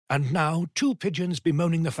And now, two pigeons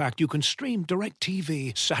bemoaning the fact you can stream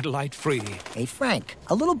DirecTV satellite-free. Hey, Frank,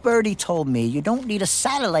 a little birdie told me you don't need a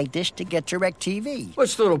satellite dish to get DirecTV.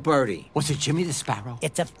 What's little birdie? Was it Jimmy the Sparrow?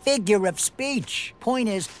 It's a figure of speech. Point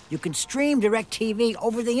is, you can stream DirecTV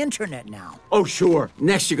over the internet now. Oh, sure.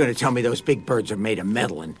 Next you're going to tell me those big birds are made of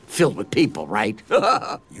metal and filled with people, right?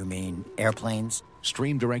 You mean airplanes?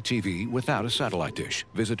 Stream DirecTV without a satellite dish.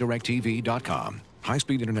 Visit DirecTV.com.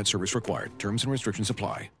 High-speed internet service required. Terms and restrictions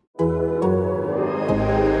apply. All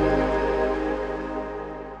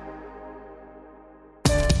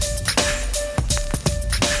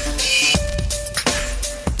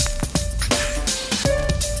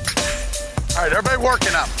right, everybody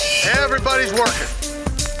working up. Everybody's working.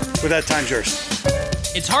 With that, time's yours.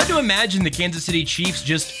 It's hard to imagine the Kansas City Chiefs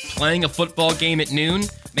just playing a football game at noon,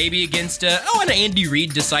 maybe against an Andy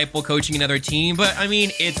Reid disciple coaching another team, but I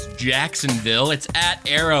mean, it's Jacksonville, it's at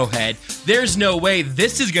Arrowhead. There's no way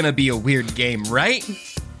this is gonna be a weird game, right?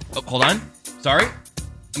 Oh, hold on. Sorry.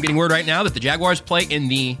 I'm getting word right now that the Jaguars play in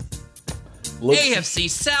the AFC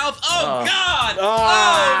South. Oh, God!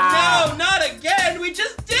 Oh, no, not again! We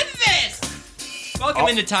just did this! Welcome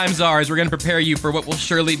into Time Czars. We're going to prepare you for what will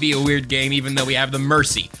surely be a weird game, even though we have the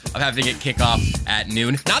mercy of having it kick off at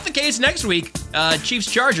noon. Not the case next week.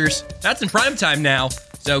 Chiefs-Chargers, that's in prime time now.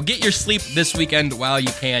 So get your sleep this weekend while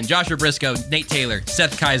you can. Joshua Briscoe, Nate Taylor,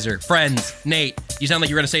 Seth Kaiser, friends. Nate, you sound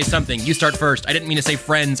like you're going to say something. You start first. I didn't mean to say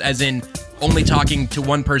friends as in only talking to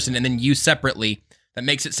one person and then you separately. That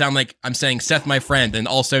makes it sound like I'm saying Seth, my friend, and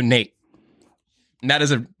also Nate. And that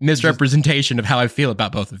is a misrepresentation of how I feel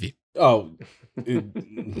about both of you. Oh,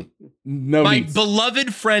 no, my needs.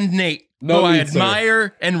 Beloved friend Nate, No who I needs,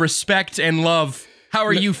 admire and respect and love. How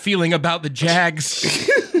are you feeling about the Jags?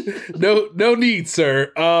 No need,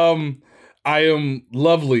 sir. I am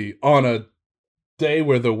lovely on a day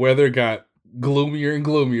where the weather got gloomier and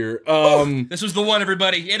gloomier. This was the one,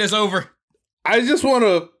 everybody. It is over. I just want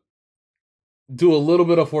to do a little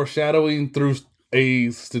bit of foreshadowing through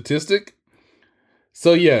a statistic.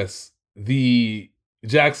 So yes, the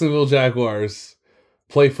Jacksonville Jaguars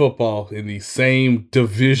play football in the same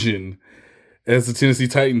division as the Tennessee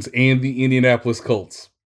Titans and the Indianapolis Colts.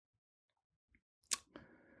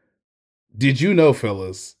 Did you know,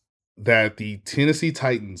 fellas, that the Tennessee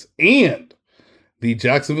Titans and the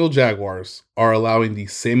Jacksonville Jaguars are allowing the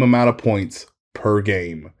same amount of points per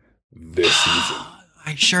game this season?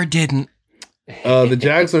 I sure didn't. The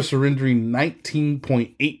Jags are surrendering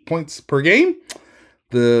 19.8 points per game.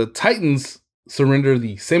 The Titans surrender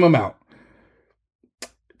the same amount.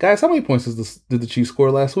 Guys, how many points did the Chiefs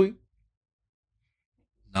score last week?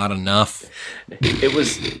 Not enough. It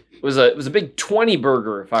was a big 20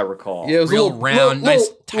 burger, if I recall. Yeah, it was Real round, nice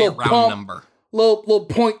tight round pump, number. Little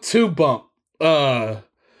 0.2 bump.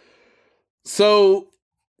 So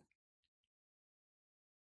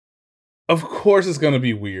of course it's gonna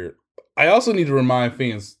be weird. I also need to remind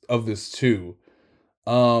fans of this too.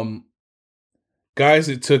 Guys,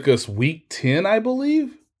 it took us week 10, I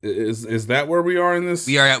believe. Is that where we are in this?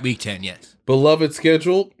 We are at week 10, yes. Beloved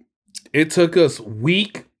schedule. It took us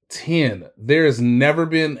week 10. There has never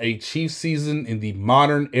been a Chiefs season in the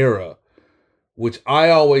modern era, which I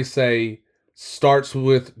always say starts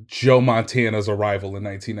with Joe Montana's arrival in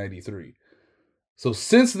 1993. So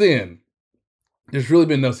since then, there's really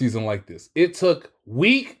been no season like this. It took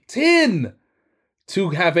week 10 to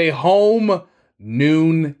have a home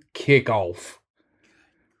noon kickoff.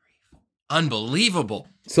 Unbelievable.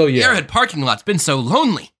 So yeah, The Arrowhead parking lot's been so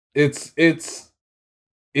lonely. It's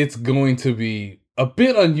going to be a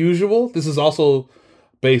bit unusual. This is also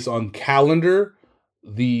based on calendar.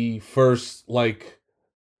 The first,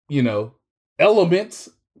 elements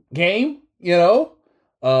game,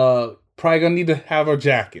 probably gonna need to have a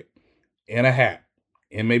jacket and a hat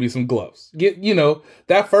and maybe some gloves.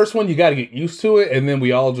 That first one, you got to get used to it. And then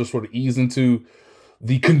we all just sort of ease into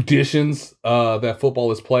the conditions that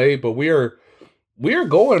football is played. But we are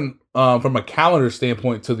going from a calendar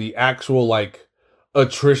standpoint to the actual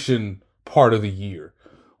attrition part of the year.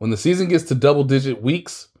 When the season gets to double-digit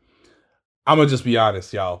weeks, I'm going to just be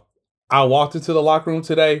honest, y'all. I walked into the locker room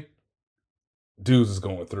today. Dudes is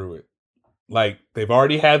going through it. They've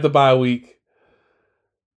already had the bye week.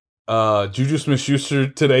 Juju Smith-Schuster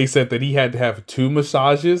today said that he had to have 2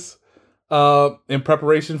 massages in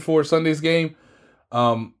preparation for Sunday's game.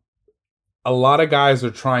 A lot of guys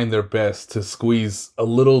are trying their best to squeeze a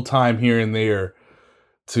little time here and there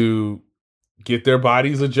to get their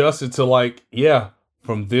bodies adjusted to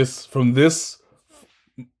from this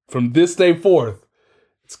day forth,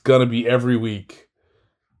 it's gonna be every week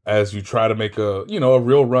as you try to make a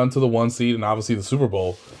real run to the 1 seed and obviously the Super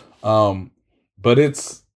Bowl. But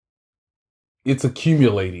it's it's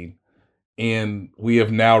accumulating. And we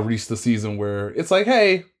have now reached the season where it's like,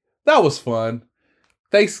 hey, that was fun.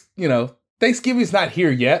 Thanksgiving's not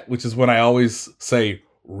here yet, which is when I always say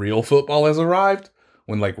real football has arrived,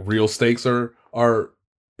 when like real stakes are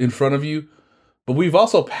in front of you. But we've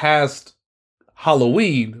also passed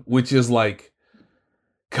Halloween, which is like,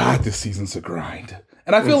 God, this season's a grind.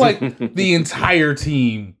 And I feel like the entire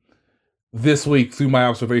team this week, through my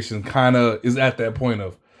observation, kind of is at that point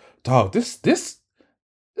of, dog, this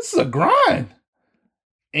is a grind.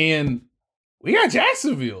 And we got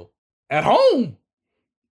Jacksonville at home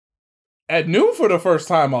at noon for the first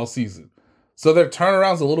time all season. So their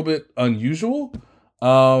turnaround's a little bit unusual.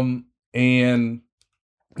 And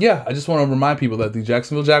yeah, I just want to remind people that the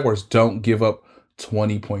Jacksonville Jaguars don't give up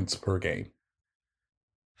 20 points per game.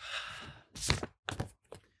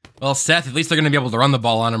 Well, Seth, at least they're going to be able to run the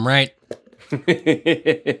ball on him, right?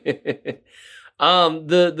 The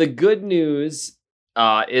good news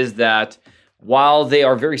is that while they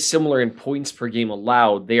are very similar in points per game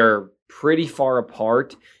allowed, they are pretty far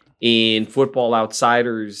apart in Football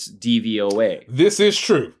Outsiders DVOA. This is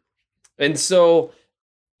true. And so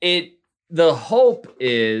the hope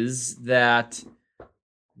is that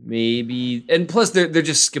maybe, and plus they're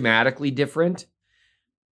just schematically different.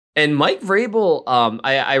 And Mike Vrabel,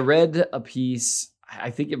 I read a piece,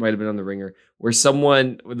 I think it might have been on The Ringer, where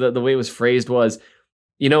someone, the way it was phrased was,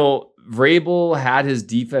 Vrabel had his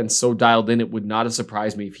defense so dialed in, it would not have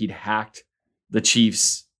surprised me if he'd hacked the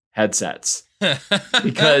Chiefs' headsets.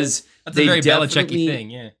 Because that's a very Belichick-y thing,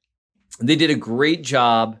 yeah. They did a great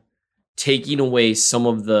job taking away some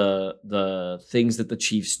of the things that the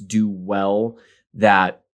Chiefs do well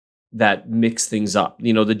that mix things up.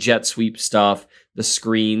 The jet sweep stuff, the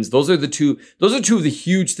screens. Those are two of the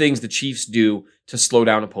huge things the Chiefs do to slow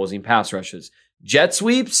down opposing pass rushes. Jet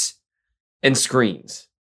sweeps and screens.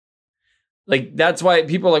 Like, that's why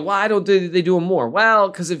people are like, why don't they do them more? Well,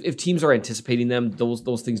 because if teams are anticipating them,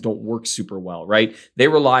 those things don't work super well, right? They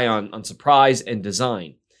rely on surprise and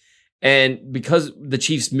design. And because the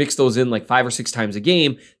Chiefs mix those in like 5 or 6 times a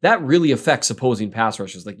game, that really affects opposing pass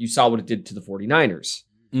rushes. Like you saw what it did to the 49ers.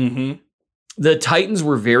 Mm-hmm. The Titans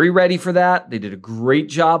were very ready for that. They did a great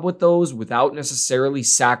job with those without necessarily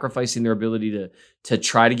sacrificing their ability to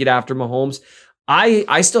try to get after Mahomes.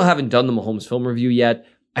 I still haven't done the Mahomes film review yet.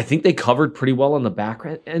 I think they covered pretty well on the back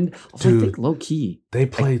end. Dude, I think low key. They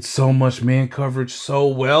played so much man coverage so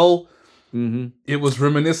well. Mm-hmm. It was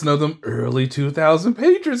reminiscent of them early 2000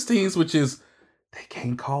 Patriots teams, which is they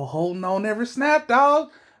can't call holding on every snap, dog.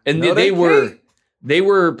 And no, they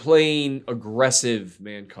were playing aggressive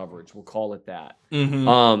man coverage. We'll call it that.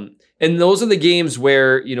 Mm-hmm. And those are the games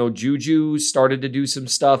where, Juju started to do some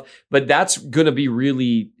stuff, but that's going to be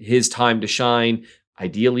really his time to shine.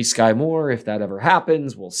 Ideally, Sky Moore, if that ever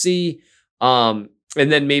happens, we'll see. And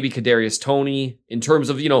then maybe Kadarius Toney in terms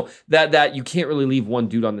of, that you can't really leave one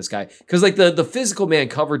dude on this guy. Because like the physical man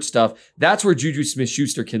coverage stuff, that's where Juju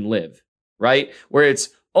Smith-Schuster can live, right? Where it's,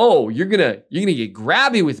 you're gonna get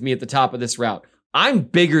grabby with me at the top of this route. I'm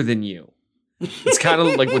bigger than you. It's kind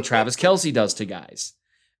of like what Travis Kelce does to guys.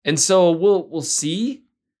 And so we'll see.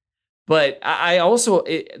 But I also,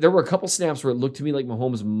 there were a couple snaps where it looked to me like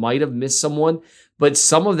Mahomes might have missed someone. But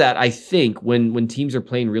some of that, I think, when teams are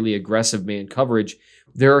playing really aggressive man coverage,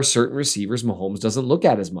 there are certain receivers Mahomes doesn't look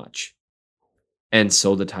at as much. And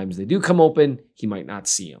so the times they do come open, he might not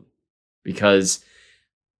see them. Because,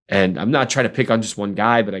 and I'm not trying to pick on just one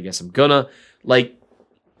guy, but I guess I'm gonna,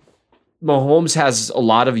 Mahomes has a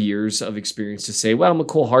lot of years of experience to say, well,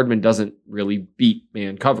 McCole Hardman doesn't really beat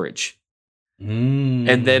man coverage. And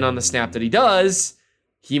then on the snap that he does,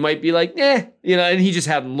 he might be like, and he just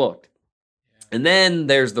hadn't looked. And then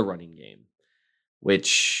there's the running game,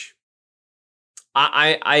 which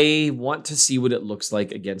I want to see what it looks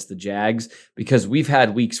like against the Jags, because we've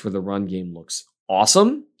had weeks where the run game looks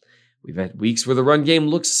awesome. We've had weeks where the run game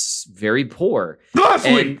looks very poor. Last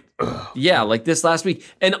week! Yeah, like this last week.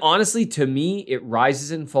 And honestly, to me, it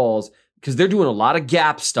rises and falls because they're doing a lot of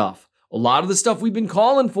gap stuff. A lot of the stuff we've been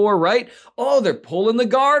calling for, right? They're pulling the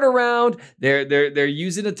guard around. They're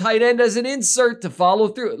using a tight end as an insert to follow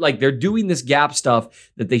through. Like, they're doing this gap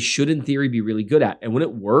stuff that they should, in theory, be really good at. And when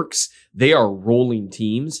it works, they are rolling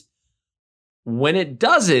teams. When it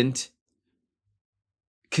doesn't,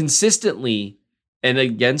 consistently, and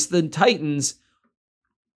against the Titans,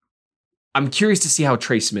 I'm curious to see how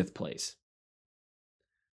Trey Smith plays.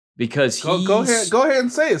 Because go ahead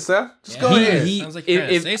and say it, Seth. Just go ahead. Sounds like you're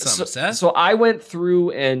trying to say something, Seth. So I went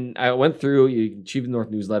through. You can Chief of the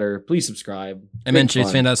North newsletter. Please subscribe. And then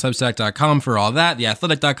ChaseFan.substack.com for all that.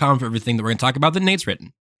 TheAthletic.com for everything that we're going to talk about that Nate's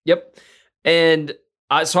written. Yep. And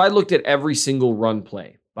So I looked at every single run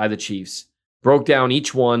play by the Chiefs, broke down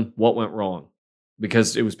each one, what went wrong,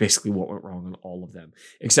 because it was basically what went wrong on all of them,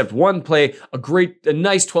 except one play, a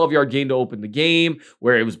nice 12-yard gain to open the game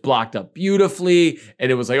where it was blocked up beautifully.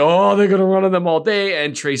 And it was like, oh, they're going to run on them all day.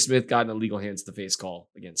 And Trey Smith got an illegal hands to face call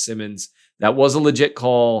against Simmons. That was a legit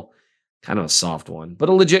call, kind of a soft one, but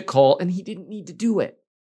a legit call. And he didn't need to do it.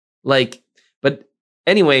 But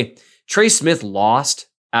anyway, Trey Smith lost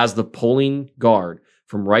as the pulling guard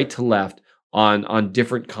from right to left on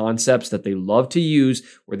different concepts that they love to use,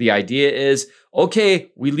 where the idea is,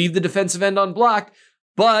 okay, we leave the defensive end unblocked,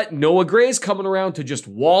 but Noah Gray's coming around to just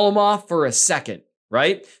wall him off for a second,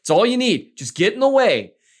 right? It's all you need. Just get in the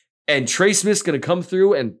way. And Trey Smith's going to come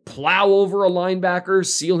through and plow over a linebacker,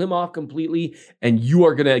 seal him off completely, and you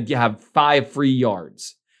are going to have 5 free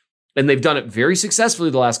yards. And they've done it very successfully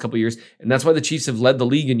the last couple of years, and that's why the Chiefs have led the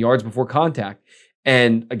league in yards before contact.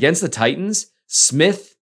 And against the Titans, Smith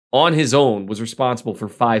on his own was responsible for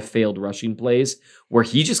 5 failed rushing plays where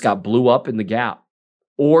he just got blew up in the gap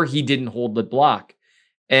or he didn't hold the block.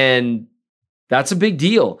 And that's a big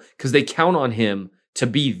deal because they count on him to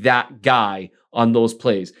be that guy on those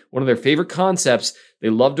plays. One of their favorite concepts they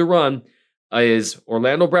love to run is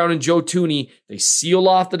Orlando Brown and Joe Thuney. They seal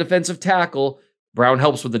off the defensive tackle. Brown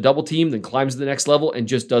helps with the double team, then climbs to the next level and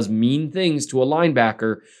just does mean things to a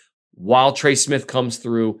linebacker while Trey Smith comes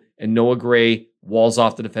through and Noah Gray walls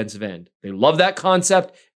off the defensive end. They love that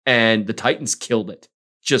concept, and the Titans killed it.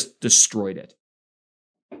 Just destroyed it.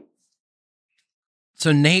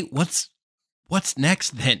 So Nate, what's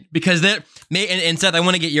next then? Because and Seth, I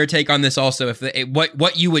want to get your take on this also.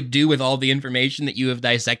 What you would do with all the information that you have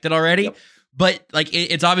dissected already. Yep. But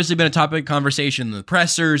it's obviously been a topic of conversation in the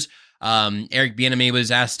pressers. Eric Bieniemy was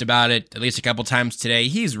asked about it at least a couple times today.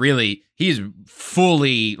 He's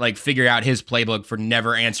fully figured out his playbook for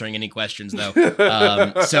never answering any questions though.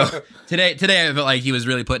 So today I felt like he was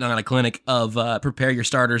really putting on a clinic of prepare your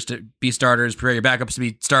starters to be starters, prepare your backups to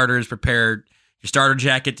be starters, prepare your starter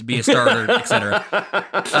jacket to be a starter, etc.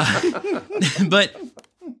 But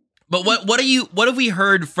what have we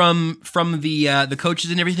heard from the coaches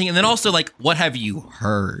and everything, and then also what have you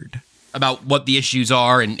heard about what the issues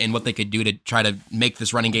are and what they could do to try to make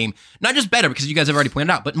this running game not just better, because you guys have already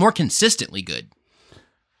pointed out, but more consistently good?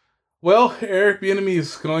 Well, Eric Bieniemy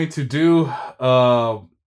is going to do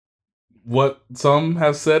what some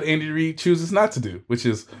have said Andy Reid chooses not to do, which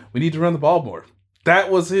is we need to run the ball more.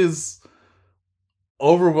 That was his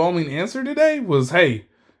overwhelming answer today was, hey,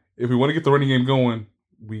 if we want to get the running game going,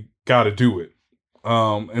 we got to do it.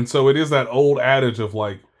 And so it is that old adage of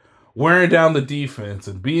wearing down the defense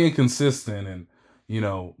and being consistent and,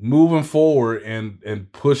 moving forward and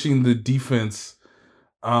pushing the defense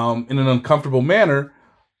in an uncomfortable manner.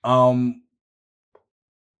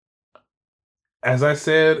 As I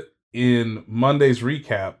said in Monday's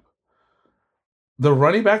recap, the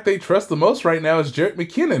running back they trust the most right now is Jerick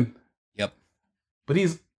McKinnon. Yep. But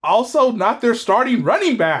he's also not their starting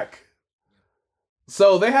running back.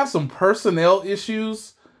 So they have some personnel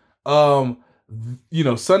issues. Sunday's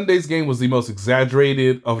game was the most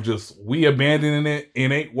exaggerated of just we abandoning it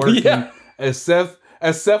and ain't working. Yeah. As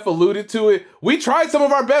Seth alluded to it, we tried some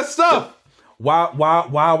of our best stuff. Why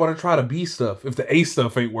I want to try the B stuff if the A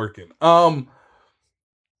stuff ain't working?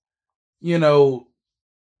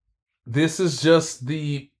 This is just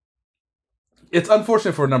it's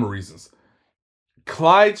unfortunate for a number of reasons.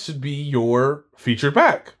 Clyde should be your featured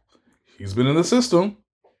back. He's been in the system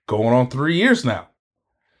going on 3 years now.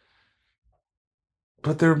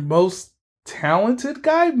 But their most talented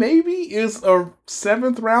guy maybe is a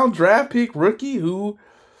 7th round draft pick rookie who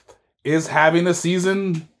is having a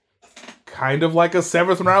season kind of like a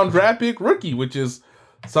 7th round draft pick rookie, which is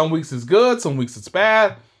some weeks is good, some weeks it's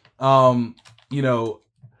bad. I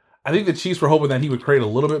think the Chiefs were hoping that he would create a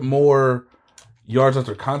little bit more yards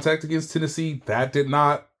after contact against Tennessee. That did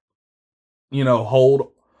not,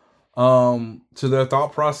 hold to their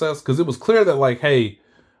thought process, because it was clear that hey,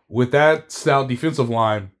 with that stout defensive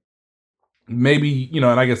line, maybe, and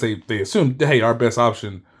I guess they assumed, hey, our best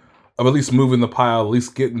option of at least moving the pile, at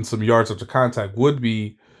least getting some yards after contact would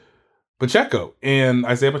be Pacheco. And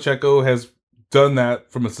Isaiah Pacheco has done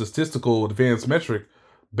that from a statistical advanced metric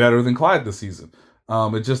better than Clyde this season.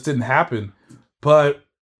 It just didn't happen. But,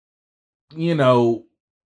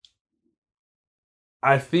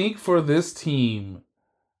 I think for this team,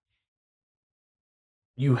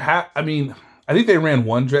 I think they ran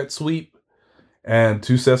one jet sweep, and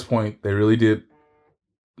to Seth's point, they really did,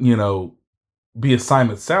 be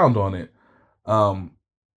assignment sound on it.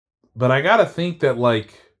 But I gotta think that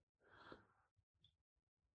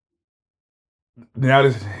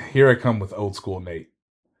here I come with old school Nate.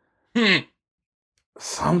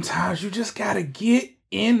 Sometimes you just gotta get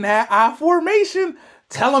in that I formation.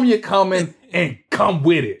 Tell them you're coming and come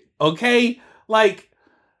with it. Okay? Like,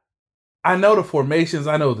 I know the formations,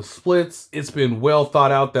 I know the splits. It's been well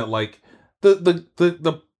thought out that like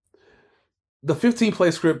the 15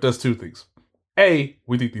 play script does two things. A,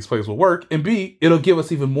 we think these plays will work, and B, it'll give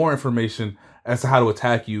us even more information as to how to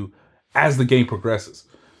attack you as the game progresses.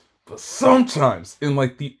 But sometimes in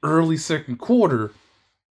like the early second quarter,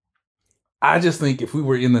 I just think if we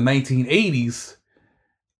were in the 1980s,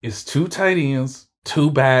 it's 2 tight ends,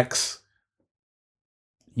 2 backs.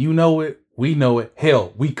 You know it. We know it.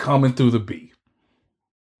 Hell, we coming through the B.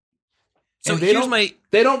 So They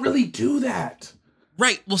don't really do that.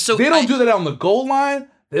 Right. Well, so They don't do that on the goal line.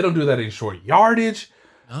 They don't do that in short yardage.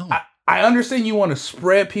 Oh. I understand you want to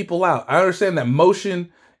spread people out. I understand that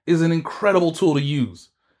motion is an incredible tool to use.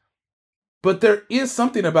 But there is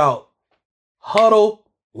something about huddle,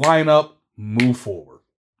 line up, move forward.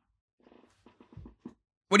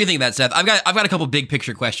 What do you think of that, Seth? I've got a couple big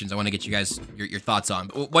picture questions I want to get you guys your thoughts on.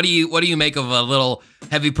 What do you make of a little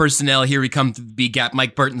heavy personnel? Here we come to the B gap.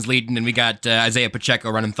 Mike Burton's leading, and we got Isaiah Pacheco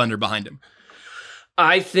running thunder behind him.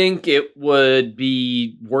 I think it would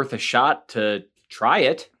be worth a shot to try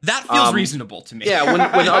it. That feels reasonable to me. Yeah,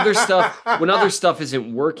 when other stuff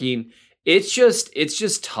isn't working, it's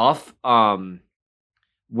just tough.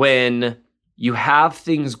 When you have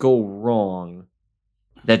things go wrong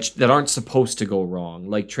that aren't supposed to go wrong,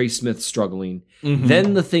 like Trey Smith struggling,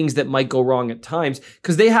 then the things that might go wrong at times,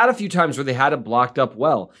 because they had a few times where they had it blocked up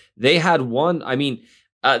well. They had one, I mean,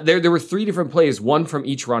 there were 3 different plays, one from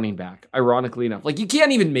each running back, ironically enough. Like, you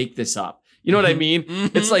can't even make this up. You know what I mean?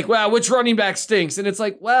 It's like, wow, which running back stinks? And it's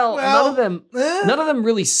like, well, none of them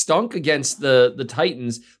really stunk against the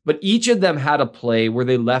Titans, but each of them had a play where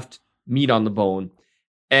they left meat on the bone,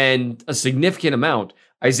 and a significant amount.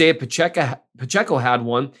 Isaiah Pacheco had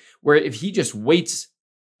one where if he just waits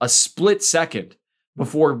a split second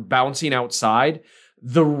before bouncing outside,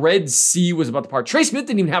 the Red Sea was about to part. Trey Smith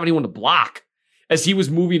didn't even have anyone to block as he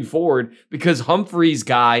was moving forward because Humphrey's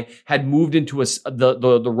guy had moved into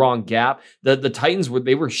the wrong gap. The Titans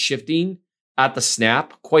were shifting at the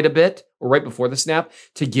snap quite a bit, or right before the snap,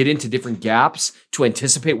 to get into different gaps to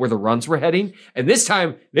anticipate where the runs were heading. And this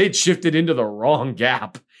time they'd shifted into the wrong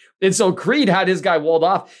gap. And so Creed had his guy walled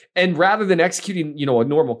off, and rather than executing, a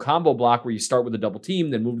normal combo block where you start with a double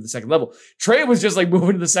team, then move to the second level, Trey was just like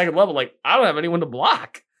moving to the second level, like, I don't have anyone to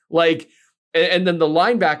block. Like, and then the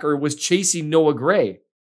linebacker was chasing Noah Gray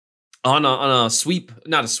on a sweep,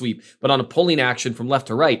 not a sweep, but on a pulling action from left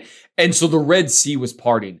to right. And so the Red Sea was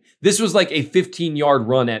parting. This was like a 15-yard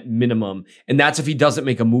run at minimum, and that's if he doesn't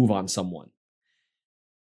make a move on someone.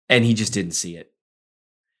 And he just didn't see it.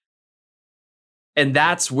 And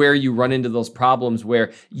that's where you run into those problems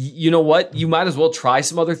where, you know what, you might as well try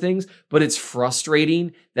some other things, but it's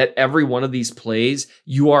frustrating that every one of these plays,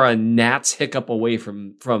 you are a gnat's hiccup away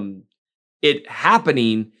from it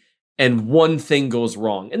happening, and one thing goes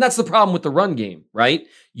wrong. And that's the problem with the run game, right?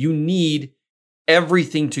 You need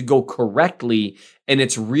everything to go correctly, and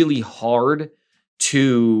it's really hard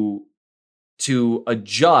to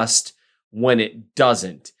adjust when it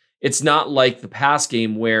doesn't. It's not like the pass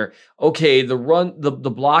game where, okay,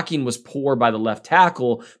 the blocking was poor by the left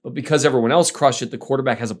tackle, but because everyone else crushed it, the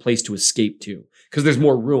quarterback has a place to escape to because there's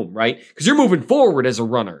more room, right? Because you're moving forward as a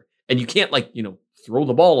runner and you can't throw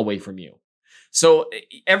the ball away from you. So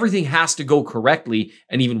everything has to go correctly,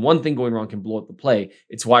 and even one thing going wrong can blow up the play.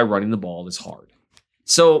 It's why running the ball is hard.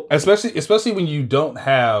 So especially when you don't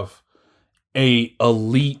have a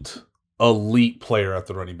elite player at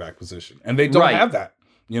the running back position, and they don't have that.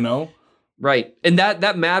 Right. And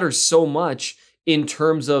that matters so much in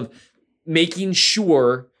terms of making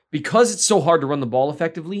sure, because it's so hard to run the ball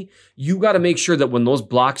effectively, you got to make sure that when those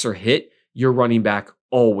blocks are hit, your running back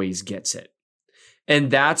always gets it. And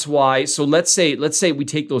that's why, so let's say we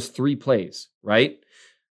take those 3 plays, right?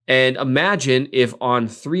 And imagine if on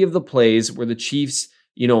 3 of the plays where the Chiefs,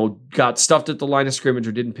 got stuffed at the line of scrimmage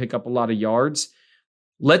or didn't pick up a lot of yards,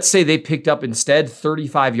 let's say they picked up instead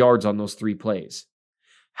 35 yards on those 3 plays.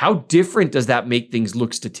 How different does that make things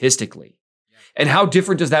look statistically? And how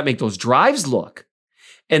different does that make those drives look?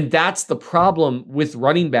 And that's the problem with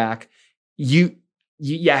running back. You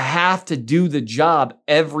have to do the job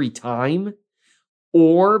every time,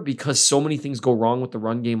 or because so many things go wrong with the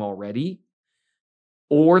run game already,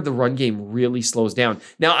 or the run game really slows down.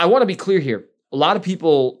 Now, I want to be clear here. A lot of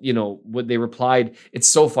people, when they replied, it's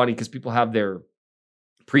so funny because people have their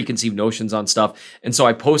preconceived notions on stuff. And so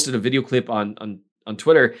I posted a video clip on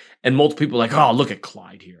Twitter, and multiple people were like, oh, look at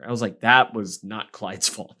Clyde here. I was like, that was not Clyde's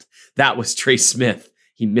fault. That was Trey Smith.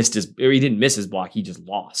 he didn't miss his block. He just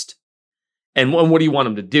lost. And what do you want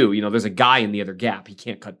him to do? There's a guy in the other gap. He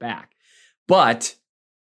can't cut back. But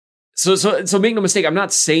so make no mistake, I'm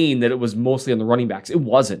not saying that it was mostly on the running backs. It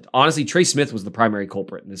wasn't. Honestly, Trey Smith was the primary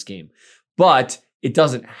culprit in this game. But it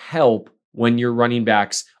doesn't help when your running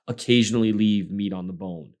backs occasionally leave meat on the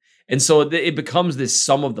bone. And so it becomes this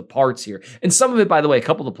sum of the parts here. And some of it, by the way, a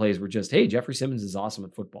couple of the plays were just, hey, Jeffrey Simmons is awesome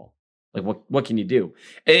at football. Like, what can you do?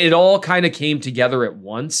 It all kind of came together at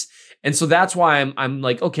once. And so that's why I'm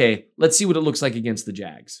like, okay, let's see what it looks like against the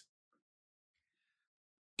Jags.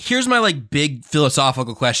 Here's my big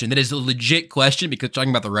philosophical question that is a legit question, because we're talking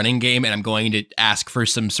about the running game and I'm going to ask for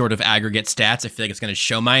some sort of aggregate stats. I feel like it's going to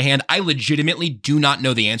show my hand. I legitimately do not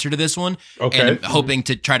know the answer to this one. Okay. And I'm hoping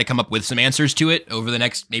to try to come up with some answers to it over the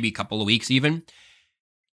next maybe couple of weeks even.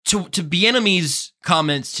 To Bieniemy's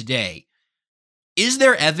comments today, is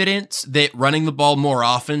there evidence that running the ball more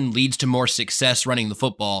often leads to more success running the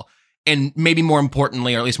football? And maybe more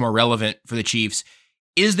importantly, or at least more relevant for the Chiefs,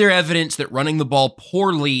 is there evidence that running the ball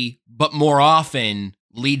poorly, but more often,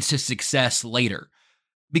 leads to success later?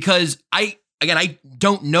 Because I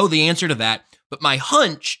don't know the answer to that, but my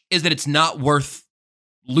hunch is that it's not worth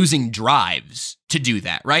losing drives to do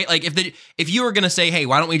that, right? Like if you were going to say, hey,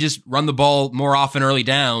 why don't we just run the ball more often early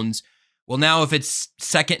downs? Well, now if it's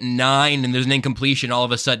 2nd and 9 and there's an incompletion, all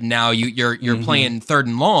of a sudden now you're playing 3rd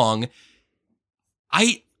and long.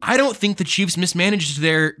 I don't think the Chiefs mismanaged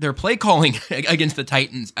their play calling against the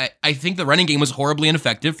Titans. I think the running game was horribly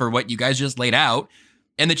ineffective for what you guys just laid out.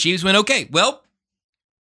 And the Chiefs went, okay, well,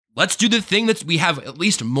 let's do the thing that we have at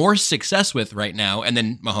least more success with right now. And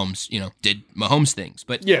then Mahomes, did Mahomes things.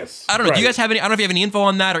 But yes, I don't know. Right. Do you guys have any? I don't know if you have any info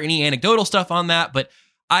on that or any anecdotal stuff on that. But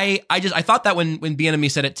I thought that when Bieniemy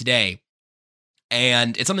said it today,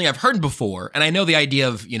 and it's something I've heard before, and I know the idea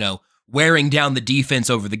of wearing down the defense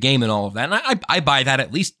over the game and all of that. And I buy that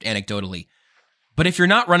at least anecdotally. But if you're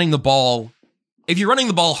not running the ball, if you're running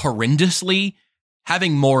the ball horrendously,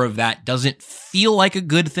 having more of that doesn't feel like a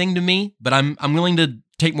good thing to me, but I'm willing to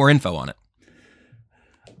take more info on it.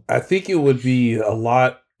 I think it would be a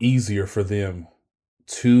lot easier for them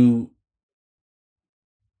to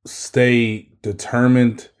stay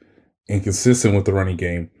determined and consistent with the running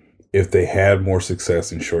game if they had more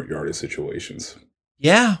success in short yardage situations.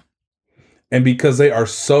 Yeah. And because they are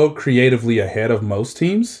so creatively ahead of most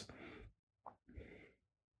teams,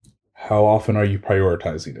 how often are you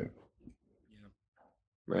prioritizing it?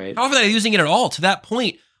 Right. How often are they using it at all? To that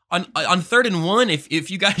point, on 3rd and 1,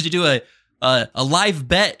 if you guys do a live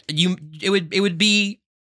bet, it would be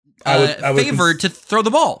favored to throw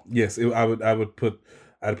the ball. Yes, I'd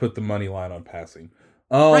put the money line on passing.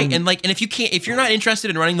 Right, and if you're not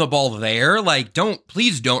interested in running the ball there,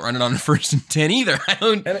 please don't run it on 1st and 10 either.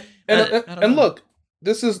 And look,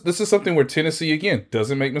 this is something where Tennessee again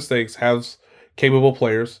doesn't make mistakes, has capable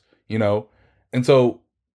players, and so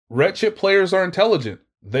red chip players are intelligent.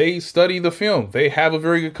 They study the film. They have a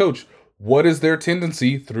very good coach. What is their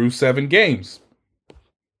tendency through 7 games?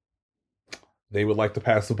 They would like to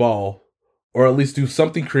pass the ball, or at least do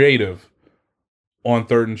something creative on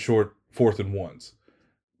 3rd and short, 4th and 1s.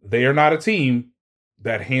 They are not a team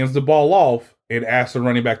that hands the ball off and asks the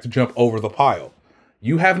running back to jump over the pile.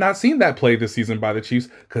 You have not seen that play this season by the Chiefs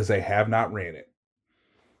because they have not ran it.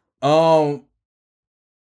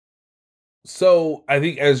 So I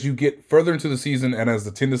think as you get further into the season and as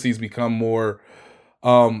the tendencies become more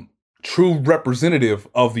true representative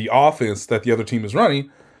of the offense that the other team is running,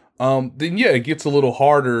 then yeah, it gets a little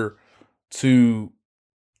harder to,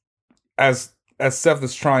 as Seth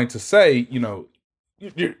is trying to say,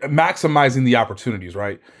 you're maximizing the opportunities,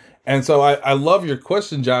 right? And so I love your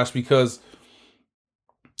question, Josh, because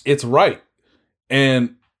it's right.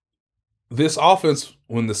 And this offense,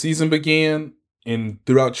 when the season began and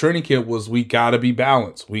throughout training camp, was we got to be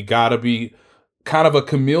balanced. We got to be kind of a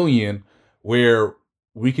chameleon where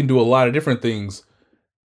we can do a lot of different things.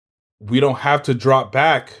 We don't have to drop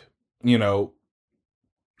back,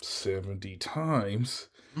 70 times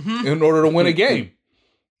in order to win a game.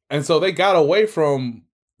 And so they got away from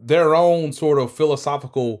their own sort of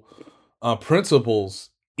philosophical principles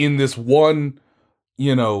in this one,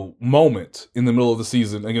 moment in the middle of the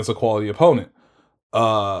season against a quality opponent.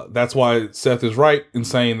 That's why Seth is right in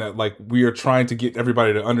saying that, we are trying to get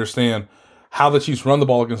everybody to understand how the Chiefs run the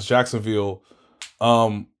ball against Jacksonville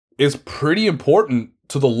is pretty important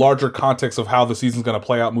to the larger context of how the season's going to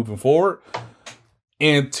play out moving forward.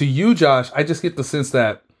 And to you, Josh, I just get the sense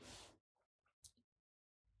that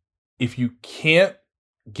if you can't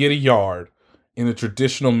get a yard in a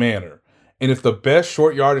traditional manner, and if the best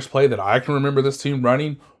short yardage play that I can remember this team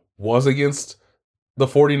running was against the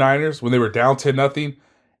 49ers when they were down 10-0,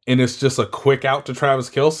 and it's just a quick out to Travis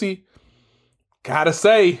Kelce, gotta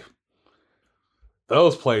say,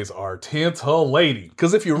 those plays are titillating.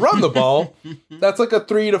 Because if you run the ball, that's like a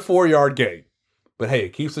 3 to 4 yard gain. But hey,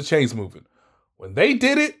 it keeps the chains moving. When they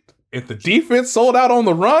did it, if the defense sold out on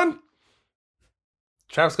the run,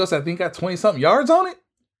 Travis Kelce, I think, got 20-something yards on it,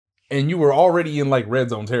 and you were already in like red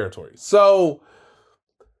zone territory. So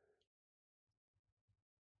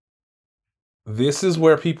this is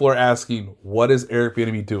where people are asking, what is Eric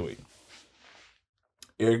Bieniemy doing?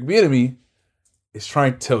 Eric Bieniemy is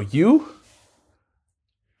trying to tell you,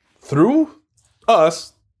 through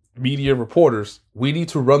us, media reporters, we need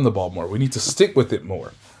to run the ball more. We need to stick with it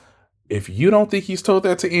more. If you don't think he's told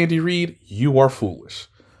that to Andy Reid, you are foolish.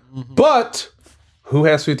 Mm-hmm. But who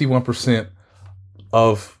has 51%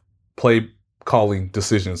 of play calling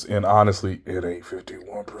decisions? And honestly, it ain't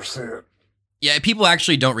 51%. Yeah, people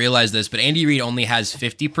actually don't realize this, but Andy Reid only has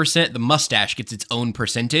 50%. The mustache gets its own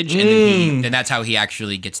percentage, and then that's how he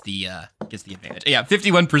actually gets the advantage. Yeah,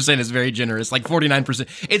 51% is very generous, like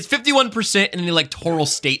 49%. It's 51% in an electoral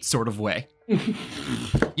state sort of way.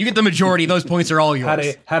 You get the majority; those points are all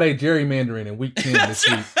yours. How they gerrymandering in week 10 this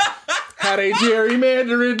week? How they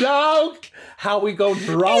gerrymandering, dog? How we go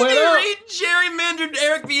draw it up? Reid gerrymandered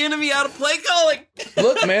Eric Bieniemy out of play calling.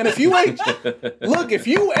 Look, man, if you ain't,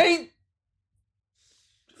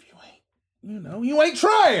 you ain't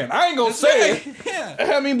trying. I ain't gonna say it. Yeah.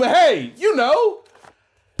 I mean, but hey,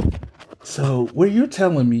 So what you're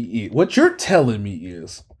telling me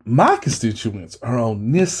is my constituents are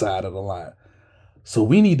on this side of the line. So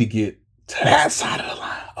we need to get to that side of the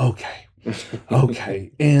line. Okay.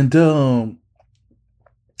 Okay. And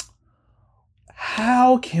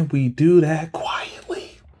how can we do that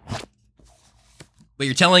quietly? What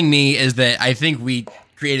you're telling me is that I think we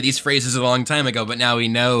created these phrases a long time ago, but now we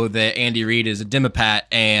know that Andy Reid is a Democrat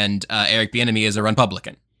and Eric Bieniemy is a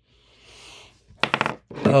Republican.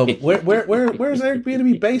 Where's Eric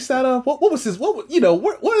Bieniemy based out of? What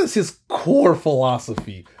is his core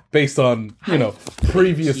philosophy based on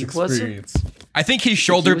previous experience? I think his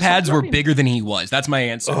shoulder pads were bigger than he was. That's my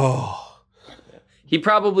answer. Oh, he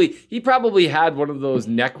probably had one of those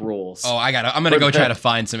neck rolls. Oh, I'm gonna go try to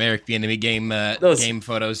find some Eric Bieniemy game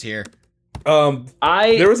photos here.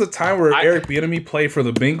 There was a time where Eric Bieniemy played for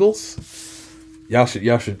the Bengals. Y'all should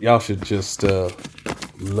just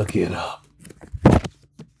look it up.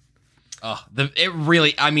 Oh,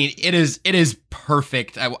 it is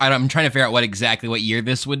perfect. I'm trying to figure out what year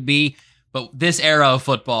this would be, but this era of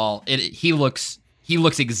football, he looks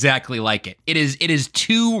exactly like it. It is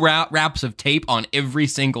 2 wraps of tape on every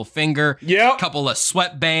single finger. Yeah, couple of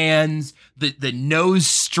sweatbands, the nose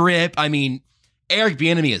strip. I mean, Eric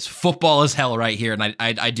Bieniemy is football as hell right here, and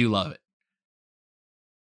I do love it.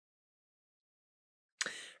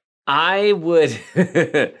 I would,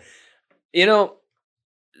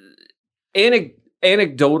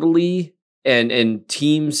 anecdotally and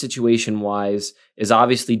team situation wise is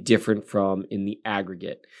obviously different from in the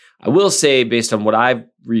aggregate. I will say, based on what I've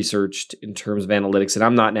researched in terms of analytics, and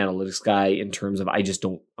I'm not an analytics guy in terms of I just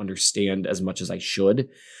don't understand as much as I should,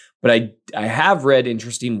 but I have read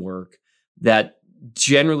interesting work that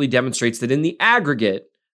generally demonstrates that in the aggregate,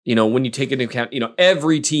 when you take into account,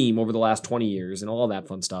 every team over the last 20 years and all that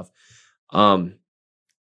fun stuff,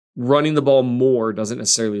 running the ball more doesn't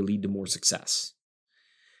necessarily lead to more success.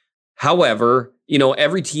 However,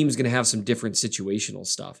 every team's going to have some different situational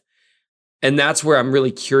stuff. And that's where I'm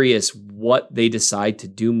really curious what they decide to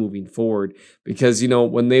do moving forward. Because,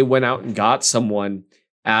 when they went out and got someone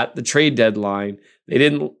at the trade deadline, they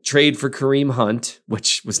didn't trade for Kareem Hunt,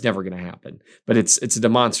 which was never going to happen. But it's a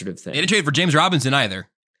demonstrative thing. They didn't trade for James Robinson either.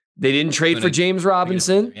 They didn't trade for James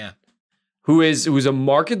Robinson, who is a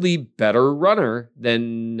markedly better runner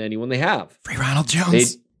than anyone they have. Free Ronald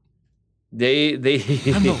Jones. I'm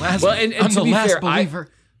the last. Well, and to be fair, believer.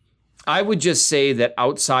 I would just say that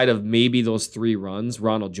outside of maybe those 3 runs,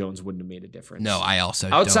 Ronald Jones wouldn't have made a difference. No, I also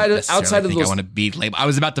outside of those. I want to be labeled. I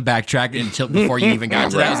was about to backtrack until before you even got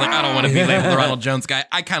to that. I was like, I don't want to be labeled the Ronald Jones guy.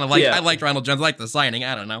 I kind of like. I liked Ronald Jones. I liked the signing.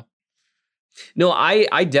 I don't know. No,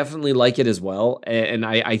 I definitely like it as well, and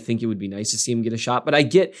I think it would be nice to see him get a shot. But I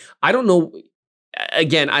don't know.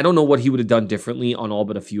 Again, I don't know what he would have done differently on all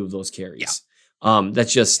but a few of those carries. Yeah.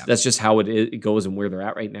 That's just how it goes and where they're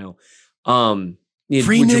at right now.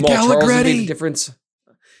 Free Nick Allegretti. Difference.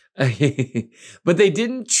 But they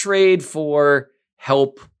didn't trade for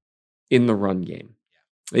help in the run game.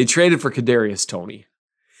 They traded for Kadarius Toney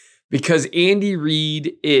because Andy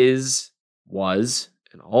Reid was,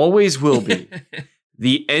 and always will be,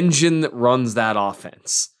 the engine that runs that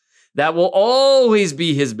offense. That will always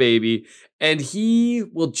be his baby. And he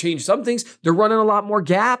will change some things. They're running a lot more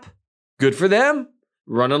gap. Good for them.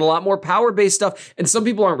 Running a lot more power-based stuff. And some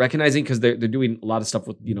people aren't recognizing because they're doing a lot of stuff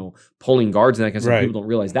with, pulling guards and that kind of stuff. Right. People don't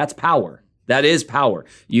realize that's power. That is power.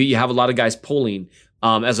 You have a lot of guys pulling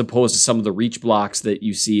as opposed to some of the reach blocks that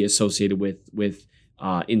you see associated with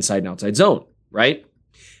inside and outside zone, right?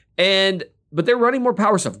 But they're running more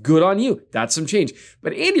power stuff. Good on you. That's some change.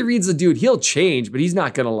 But Andy Reid's the dude. He'll change, but he's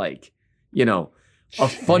not going to a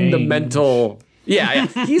fundamental... Yeah.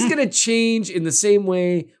 He's going to change in the same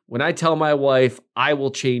way when I tell my wife I will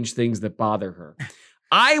change things that bother her.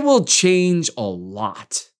 I will change a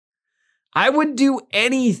lot. I would do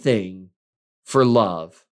anything for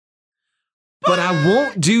love. But I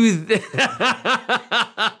won't do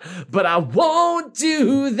that. But I won't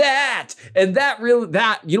do that. And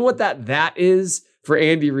you know what that is for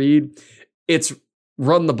Andy Reid? It's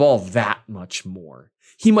run the ball that much more.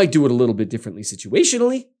 He might do it a little bit differently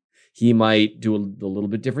situationally. He might do a little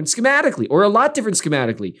bit different schematically or a lot different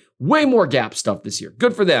schematically. Way more gap stuff this year.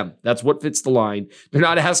 Good for them. That's what fits the line. They're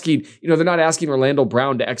not asking Orlando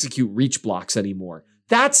Brown to execute reach blocks anymore.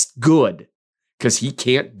 That's good because he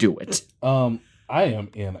can't do it. I am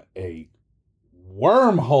in a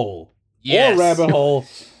wormhole Yes. or rabbit hole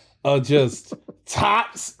of just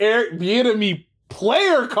Topps Eric Bieniemy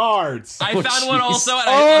player cards. I found one also, and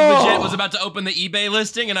I legit was about to open the eBay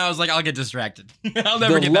listing, and I was like, I'll get distracted. I'll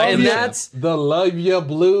never get back. And to that's the Love Ya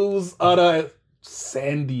Blues of the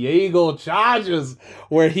San Diego Chargers,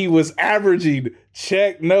 where he was averaging,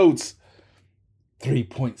 check notes,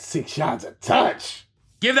 3.6 yards a touch.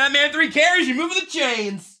 Give that man 3 carries, you're moving the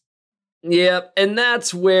chains. Yep, and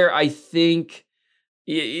that's where I think,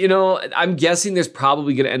 I'm guessing there's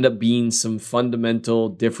probably going to end up being some fundamental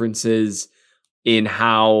differences in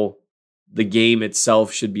how the game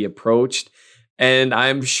itself should be approached. And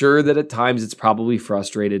I'm sure that at times it's probably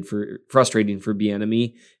frustrating for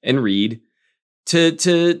Bieniemy and Reid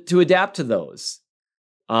to adapt to those.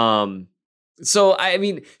 So I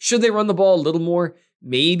mean, should they run the ball a little more?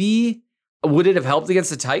 Maybe. Would it have helped against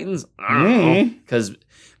the Titans? I don't know. Because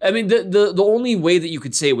I mean, the only way that you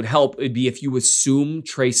could say it would help would be if you assume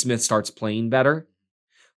Trey Smith starts playing better.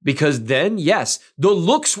 Because then, yes, the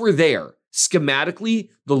looks were there. Schematically,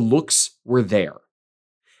 the looks were there.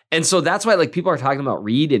 And so that's why people are talking about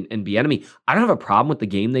Reid and Bieniemy. I don't have a problem with the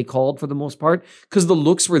game they called for the most part because the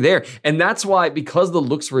looks were there. And that's why, because the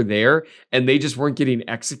looks were there and they just weren't getting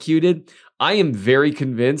executed, I am very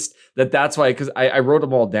convinced that that's why, because I wrote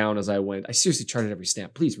them all down as I went. I seriously charted every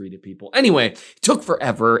snap. Please read it, people. Anyway, it took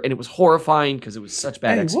forever and it was horrifying because it was such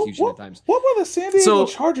bad execution at times. What were the San Diego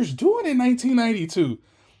Chargers doing in 1992?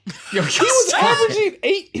 He was averaging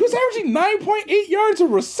 9.8 yards a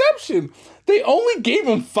reception. They only gave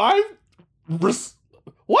him 5.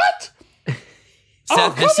 What?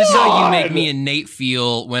 Seth, this is how you make me and Nate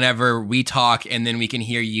feel whenever we talk, and then we can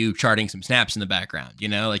hear you charting some snaps in the background. You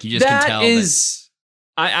just can tell.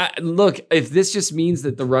 I look. If this just means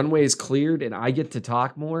that the runway is cleared and I get to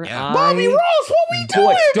talk more, Yeah. Bobby Ross, what we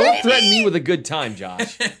doing? Don't threaten me with a good time,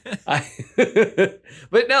 Josh.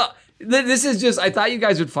 But no. This is just, I thought you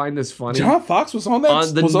guys would find this funny. John Fox was on that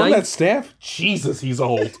on that staff? Jesus, he's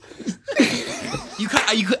old.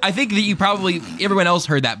 I think that everyone else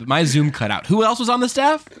heard that, but my Zoom cut out. Who else was on the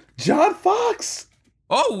staff? John Fox.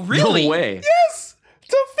 Oh, really? No way. Yes.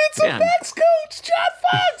 Defensive backs coach, John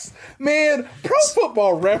Fox. Man, Pro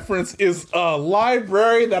Football Reference is a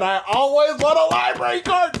library that I always want a library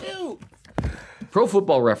card to. Pro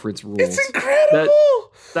Football Reference rules. It's incredible.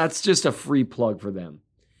 That's just a free plug for them.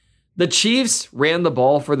 The Chiefs ran the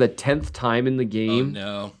ball for the 10th time in the game. Oh,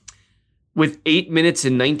 no. With 8 minutes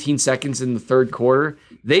and 19 seconds in the third quarter.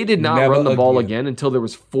 They did not run the ball again until there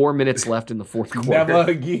was 4 minutes left in the fourth quarter. Never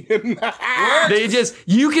again.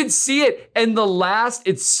 You can see it. And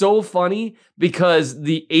it's so funny because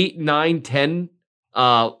the 8, 9, 10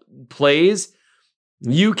 plays,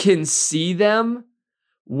 you can see them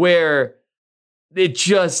where it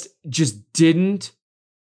just didn't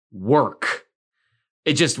work.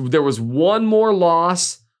 There was one more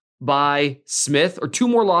loss by Smith or 2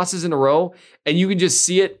 more losses in a row, and you can just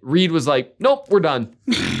see it. Reid was like, nope, we're done.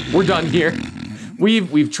 We're done here.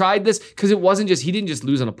 We've tried this because it wasn't just, he didn't just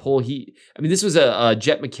lose on a pull. This was a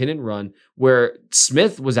Jet McKinnon run where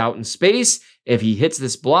Smith was out in space. If he hits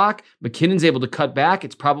this block, McKinnon's able to cut back.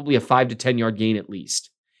 It's probably a 5 to 10 yard gain at least.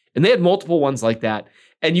 And they had multiple ones like that.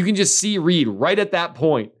 And you can just see Reid right at that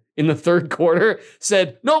point in the third quarter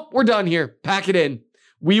said, nope, we're done here. Pack it in.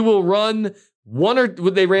 We will run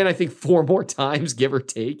they ran, I think, 4 more times, give or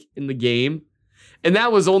take, in the game. And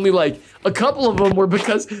that was only a couple of them were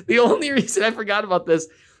because the only reason I forgot about this,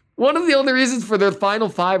 One of the only reasons for their final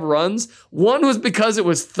 5 runs, one was because it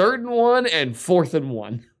was 3rd and 1 and 4th and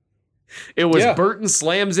 1. It was Burton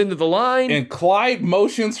slams into the line. And Clyde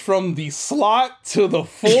motions from the slot to the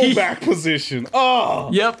fullback position.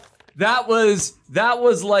 Oh. Yep. That was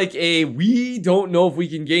like we don't know if we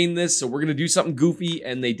can gain this, so we're going to do something goofy,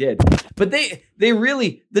 and they did. But they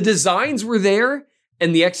really, the designs were there,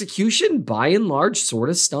 and the execution, by and large, sort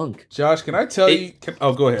of stunk. Josh, can I tell you?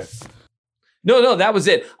 Go ahead. No, that was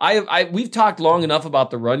it. We've talked long enough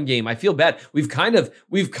about the run game. I feel bad. We've kind of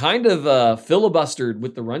filibustered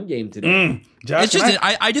with the run game today. Josh, it's just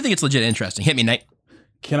I do think it's legit interesting. Hit me, Nate.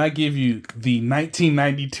 Can I give you the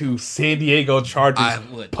 1992 San Diego Chargers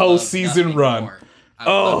postseason run? I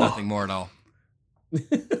would love nothing more at all.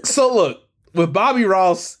 So look, with Bobby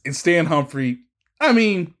Ross and Stan Humphrey, I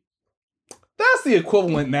mean, that's the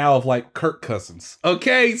equivalent now of like Kirk Cousins.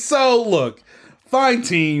 Okay, so look, fine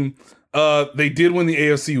team. They did win the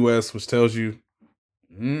AFC West, which tells you,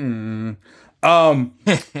 they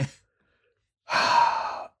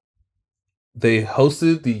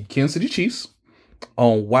hosted the Kansas City Chiefs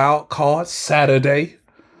on Wild Card Saturday.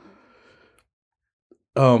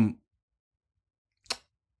 The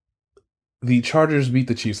Chargers beat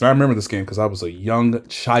the Chiefs, and I remember this game because I was a young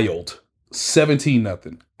child.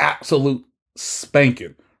 17-0, absolute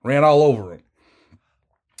spanking, ran all over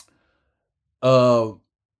them.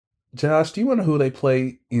 Josh, do you want to know who they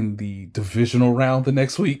play in the divisional round the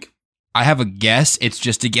next week? I have a guess. It's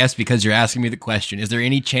just a guess because you're asking me the question. Is there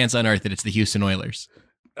any chance on earth that it's the Houston Oilers?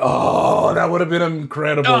 Oh, that would have been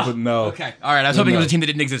incredible, but no. Okay. All right. I was hoping it was a team that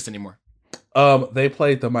didn't exist anymore. They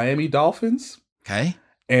played the Miami Dolphins. Okay.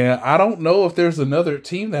 And I don't know if there's another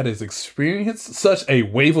team that has experienced such a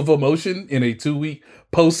wave of emotion in a 2-week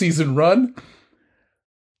postseason run.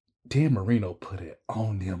 Dan Marino put it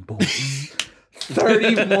on them boys.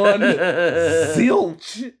 31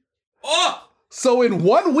 zilch. Oh! So in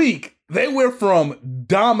 1 week, they went from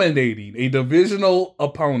dominating a divisional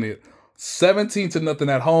opponent 17-0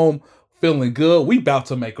 at home, feeling good. We about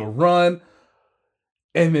to make a run.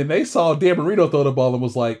 And then they saw Dan Marino throw the ball and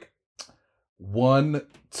was like, 1,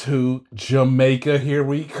 2, Jamaica, here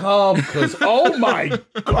we come. Because, oh my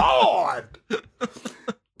God.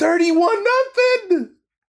 31-0.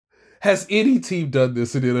 Has any team done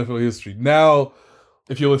this in NFL history? Now,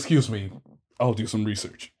 if you'll excuse me, I'll do some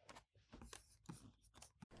research.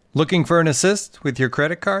 Looking for an assist with your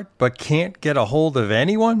credit card, but can't get a hold of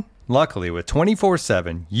anyone? Luckily, with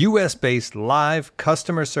 24/7 US-based live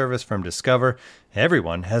customer service from Discover,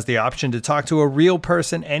 everyone has the option to talk to a real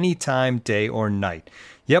person anytime, day or night.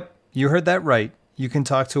 Yep, you heard that right. You can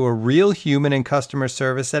talk to a real human in customer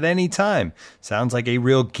service at any time. Sounds like a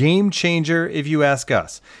real game changer if you ask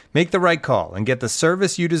us. Make the right call and get the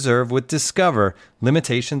service you deserve with Discover.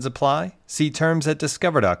 Limitations apply. See terms at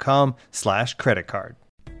discover.com/creditcard.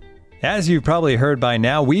 As you've probably heard by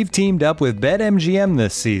now, we've teamed up with BetMGM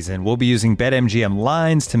this season. We'll be using BetMGM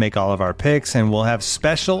lines to make all of our picks, and we'll have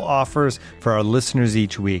special offers for our listeners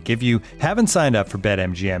each week. If you haven't signed up for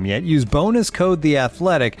BetMGM yet, use bonus code The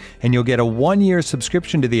Athletic, and you'll get a 1-year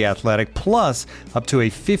subscription to The Athletic, plus up to a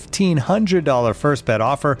 $1,500 first bet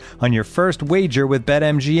offer on your first wager with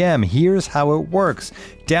BetMGM. Here's how it works.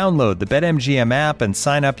 Download the BetMGM app and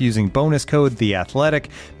sign up using bonus code The Athletic.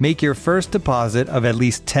 Make your first deposit of at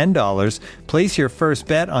least $10. Place your first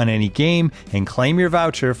bet on any game and claim your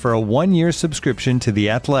voucher for a 1-year subscription to The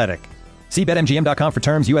Athletic. See BetMGM.com for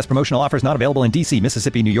terms. U.S. promotional offers not available in D.C.,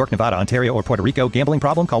 Mississippi, New York, Nevada, Ontario, or Puerto Rico. Gambling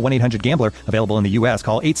problem? Call 1-800-GAMBLER. Available in the U.S.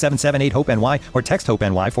 Call 877-8-HOPE-NY or text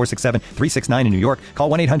HOPE-NY 467-369 in New York. Call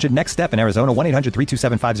 1-800-NEXT-STEP in Arizona.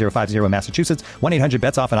 1-800-327-5050 in Massachusetts.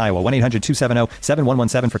 1-800-BETS-OFF in Iowa.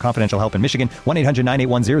 1-800-270-7117 for confidential help in Michigan.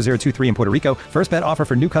 1-800-981-0023 in Puerto Rico. First bet offer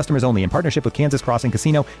for new customers only in partnership with Kansas Crossing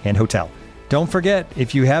Casino and Hotel. Don't forget,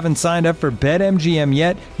 if you haven't signed up for BetMGM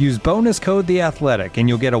yet, use bonus code The Athletic, and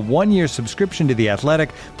you'll get a 1-year subscription to The Athletic,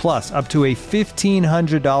 plus up to a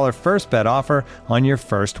 $1,500 first bet offer on your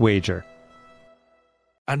first wager.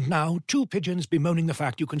 And now, 2 pigeons bemoaning the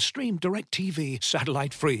fact you can stream DirecTV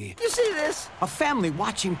satellite-free. You see this? A family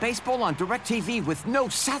watching baseball on DirecTV with no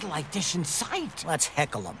satellite dish in sight. Let's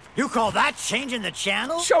heckle them. You call that changing the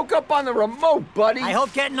channel? Choke up on the remote, buddy. I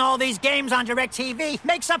hope getting all these games on DirecTV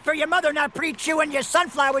makes up for your mother not pre-chewing your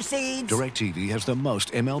sunflower seeds. DirecTV has the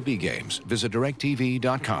most MLB games. Visit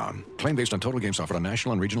DirecTV.com. Claim based on total games offered on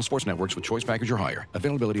national and regional sports networks with choice package or higher.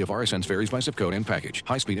 Availability of RSNs varies by zip code and package.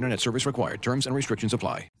 High-speed internet service required. Terms and restrictions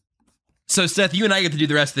apply. So Seth, you and I get to do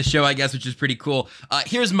the rest of the show, I guess, which is pretty cool.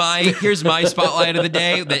 Here's my spotlight of the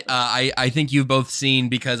day that I think you've both seen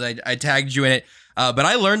because I tagged you in it. But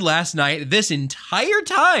I learned last night, this entire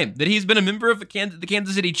time that he's been a member of the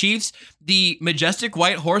Kansas City Chiefs, the majestic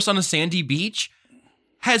white horse on a sandy beach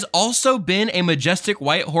has also been a majestic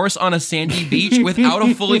white horse on a sandy beach without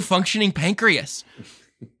a fully functioning pancreas.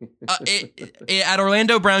 At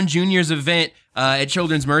Orlando Brown Jr.'s event at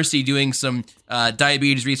Children's Mercy, doing some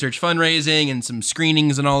diabetes research fundraising and some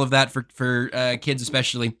screenings and all of that for kids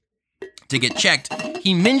especially to get checked,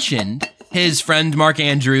 he mentioned his friend Mark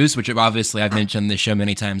Andrews, which obviously I've mentioned this show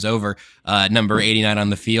many times over, number 89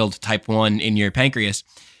 on the field, type 1 in your pancreas.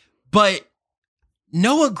 But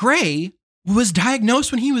Noah Gray was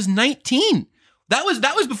diagnosed when he was 19. That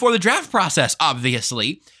was before the draft process,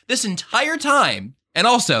 obviously. This entire time. And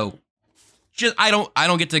also, just I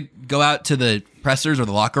don't get to go out to the pressers or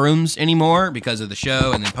the locker rooms anymore because of the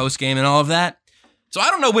show and then post game and all of that. So I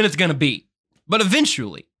don't know when it's going to be. But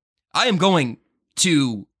eventually, I am going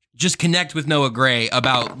to just connect with Noah Gray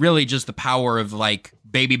about really just the power of like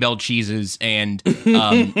Baby Bell cheeses and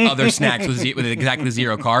other snacks with exactly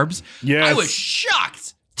 0 carbs. Yes. I was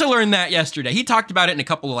shocked to learn that yesterday. He talked about it in a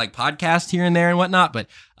couple of like podcasts here and there and whatnot, but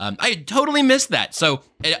I totally missed that. So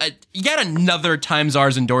yet another Times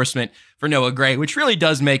R's endorsement for Noah Gray, which really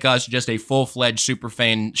does make us just a full-fledged super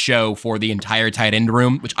fan show for the entire tight end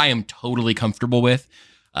room, which I am totally comfortable with.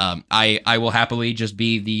 I will happily just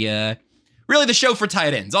be the really the show for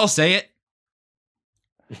tight ends. I'll say it.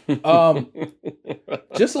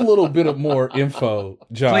 Just a little bit of more info,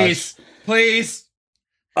 Josh. Please.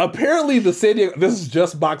 Apparently, the San Diego, this is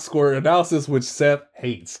just box score analysis, which Seth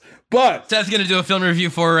hates. But Seth's going to do a film review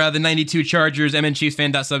for the 92 Chargers,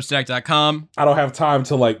 mnchiefsfan.substack.com. I don't have time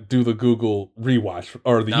to like do the Google rewatch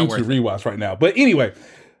or the YouTube rewatch right now. But anyway,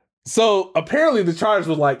 so apparently the Chargers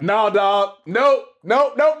was like, nah, dog, no.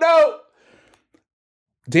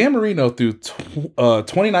 Dan Marino threw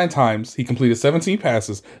 29 times. He completed 17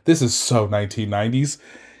 passes. This is so 1990s.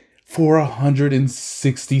 For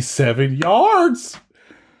 167 yards.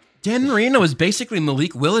 Dan Marino is basically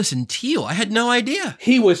Malik Willis and Teal. I had no idea.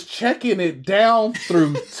 He was checking it down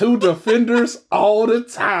through 2 defenders all the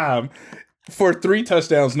time for 3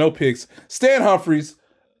 touchdowns, no picks. Stan Humphries,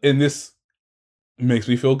 and this makes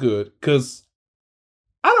me feel good because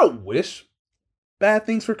I don't wish bad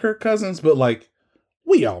things for Kirk Cousins, but like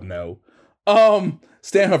we all know,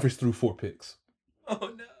 Stan Humphries threw 4 picks.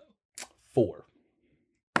 Oh no, 4.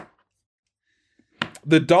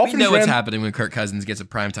 The Dolphins. We know what's happening when Kirk Cousins gets a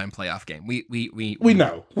primetime playoff game. We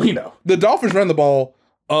know. The Dolphins ran the ball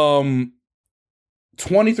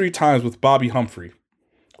 23 times with Bobby Humphrey.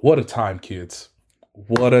 What a time, kids.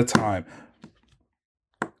 What a time.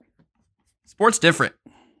 Sport's different.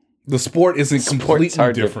 The sport isn't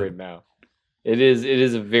completely different now. It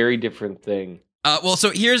is a very different thing. Well, so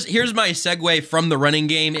here's my segue from the running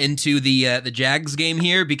game into the Jags game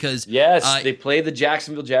here because they play the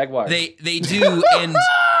Jacksonville Jaguars. They do and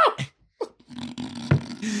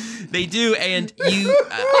they do and you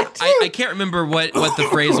I can't remember what the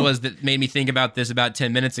phrase was that made me think about this about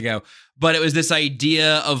 10 minutes ago, but it was this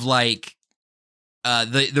idea of like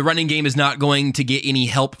the running game is not going to get any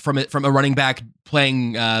help from a running back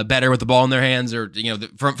playing better with the ball in their hands or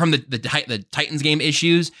from the Titans game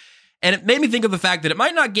issues. And it made me think of the fact that it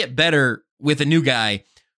might not get better with a new guy,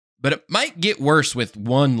 but it might get worse with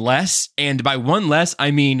one less. And by one less, I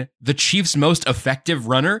mean the Chiefs' most effective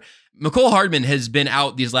runner. Mecole Hardman has been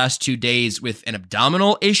out these last 2 days with an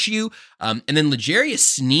abdominal issue. And then L'Jarius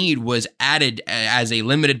Sneed was added as a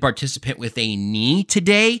limited participant with a knee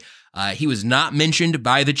today. He was not mentioned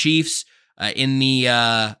by the Chiefs in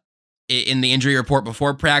the injury report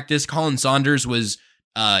before practice. Colin Saunders was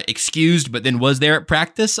excused, but then was there at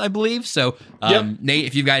practice, I believe. So, Nate,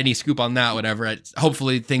 if you've got any scoop on that, whatever,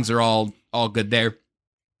 hopefully things are all good there.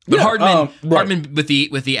 But Hardman with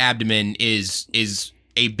the abdomen is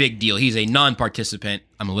a big deal. He's a non-participant.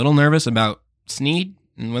 I'm a little nervous about Sneed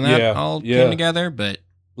and when that all came together, but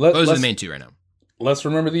those are the main 2 right now. Let's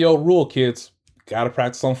remember the old rule, kids. Got to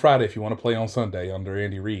practice on Friday if you want to play on Sunday under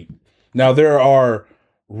Andy Reid. Now, there are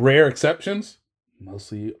rare exceptions.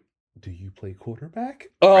 Mostly, do you play quarterback?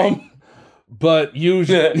 But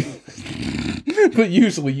usually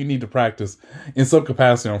you need to practice in some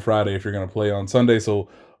capacity on Friday if you're going to play on Sunday. So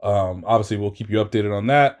obviously we'll keep you updated on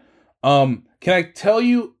that. Can I tell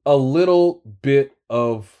you a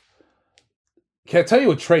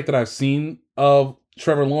trait that I've seen of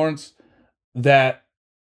Trevor Lawrence that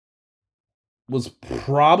was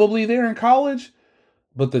probably there in college,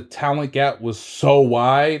 but the talent gap was so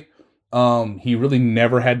wide. He really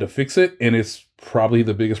never had to fix it, and it's probably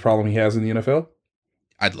the biggest problem he has in the NFL.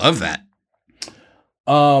 I'd love that.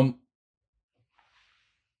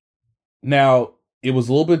 Now, it was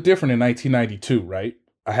a little bit different in 1992, right?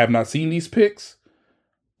 I have not seen these picks,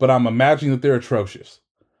 but I'm imagining that they're atrocious.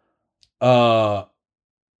 In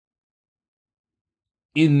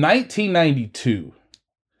 1992,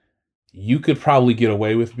 you could probably get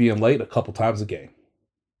away with being late a couple times a game.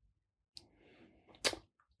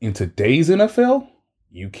 In today's NFL,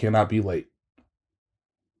 you cannot be late.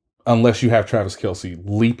 Unless you have Travis Kelce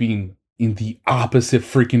leaping in the opposite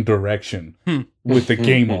freaking direction with the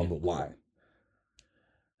game on the line.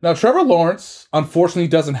 Now, Trevor Lawrence, unfortunately,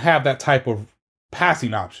 doesn't have that type of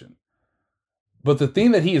passing option. But the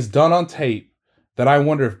thing that he has done on tape that I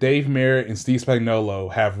wonder if Dave Merritt and Steve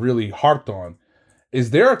Spagnuolo have really harped on is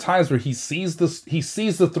there are times where he sees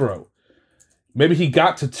the throw. Maybe he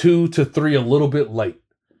got to 2 to 3 a little bit late.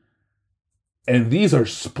 And these are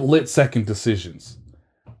split-second decisions.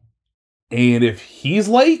 And if he's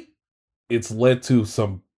late, it's led to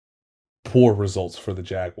some poor results for the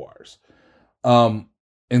Jaguars.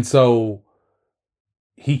 And so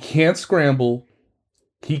he can't scramble.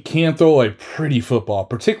 He can throw a pretty football,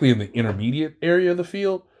 particularly in the intermediate area of the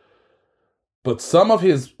field. But some of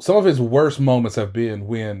his worst moments have been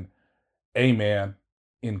when, hey man,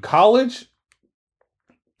 in college,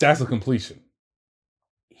 that's a completion.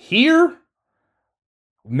 Here,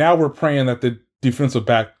 now we're praying that the defensive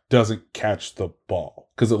back doesn't catch the ball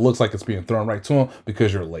because it looks like it's being thrown right to him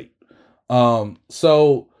because you're late.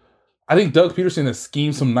 So I think Doug Peterson has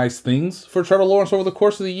schemed some nice things for Trevor Lawrence over the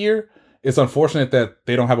course of the year. It's unfortunate that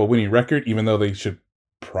they don't have a winning record, even though they should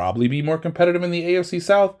probably be more competitive in the AFC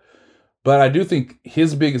South. But I do think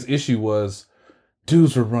his biggest issue was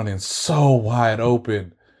dudes were running so wide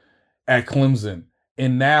open at Clemson.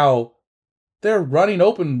 And now they're running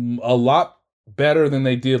open a lot better than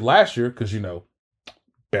they did last year because,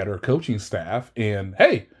 better coaching staff. And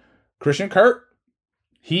hey, Christian Kirk,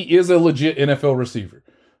 he is a legit NFL receiver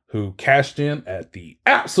who cashed in at the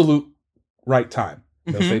absolute right time.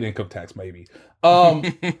 No state income tax, maybe.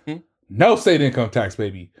 No state income tax,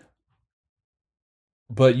 baby.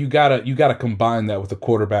 But you gotta combine that with the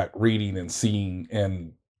quarterback reading and seeing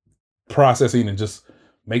and processing and just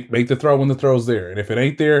make the throw when the throw's there. And if it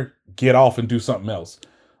ain't there, get off and do something else.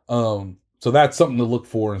 So that's something to look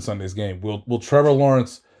for in Sunday's game. Will Trevor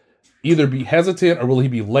Lawrence either be hesitant or will he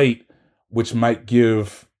be late, which might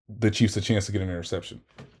give the Chiefs a chance to get an interception?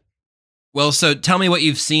 Well, so tell me what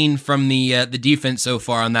you've seen from the defense so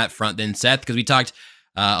far on that front then, Seth, because we talked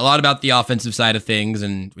a lot about the offensive side of things,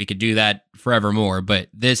 and we could do that forevermore. But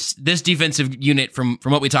this defensive unit from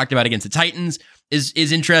what we talked about against the Titans is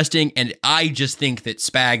interesting, and I just think that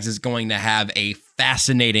Spags is going to have a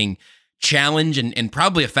fascinating challenge and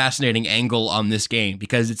probably a fascinating angle on this game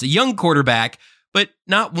because it's a young quarterback, but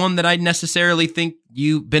not one that I necessarily think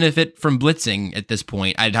you benefit from blitzing at this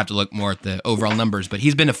point. I'd have to look more at the overall numbers, but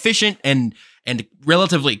he's been efficient and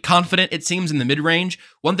relatively confident, it seems, in the mid-range.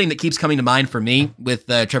 One thing that keeps coming to mind for me with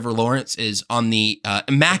Trevor Lawrence is on the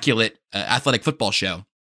immaculate athletic football show.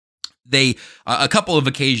 They, a couple of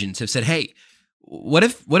occasions, have said, hey, what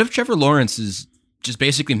if Trevor Lawrence is just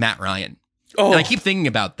basically Matt Ryan? Oh. And I keep thinking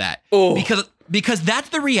about that because that's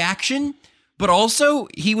the reaction. But also,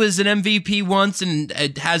 he was an MVP once and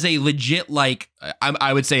has a legit,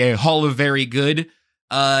 I would say, a Hall of Very Good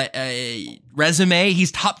resume.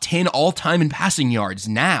 He's top 10 all-time in passing yards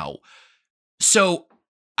now. So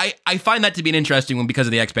I find that to be an interesting one because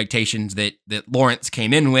of the expectations that Lawrence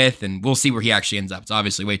came in with, and we'll see where he actually ends up. It's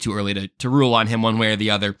obviously way too early to rule on him one way or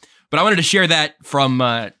the other. But I wanted to share that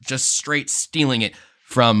from just straight stealing it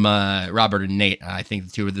from Robert and Nate. I think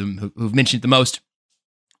the two of them who've mentioned it the most.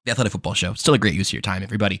 The Athletic Football Show. Still a great use of your time,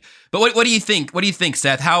 everybody. But what do you think? What do you think,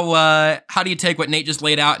 Seth? How do you take what Nate just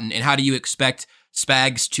laid out, and how do you expect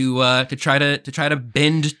Spags to try to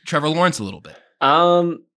bend Trevor Lawrence a little bit?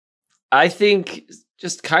 I think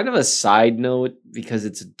just kind of a side note because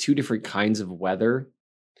it's two different kinds of weather.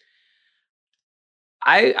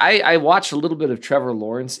 I watched a little bit of Trevor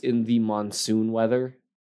Lawrence in the monsoon weather.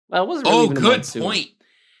 Well, it wasn't really even a monsoon. Point.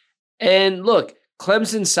 And look,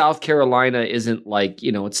 Clemson, South Carolina isn't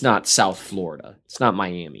it's not South Florida. It's not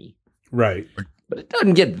Miami. Right. But it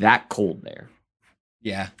doesn't get that cold there.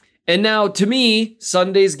 Yeah. And now, to me,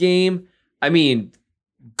 Sunday's game,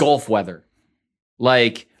 Gulf weather.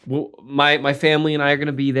 My family and I are going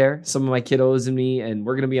to be there, some of my kiddos and me, and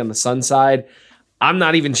we're going to be on the sun side. I'm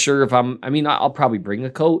not even sure if I'll probably bring a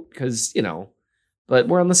coat because, but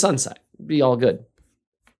we're on the sun side. It'll be all good.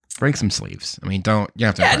 Bring some sleeves. You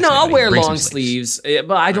have to. Yeah, no, I'll wear long sleeves,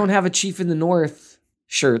 but I don't have a Chief in the North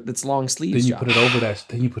shirt that's long sleeves. Then you put it over that.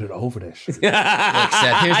 Shirt. Look,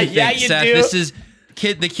 Seth, here's the thing, Seth.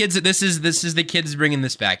 the kids. This is the kids bringing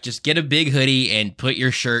this back. Just get a big hoodie and put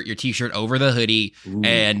your t-shirt over the hoodie,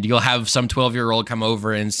 and you'll have some 12-year-old come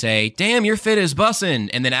over and say, "Damn, your fit is bussin'."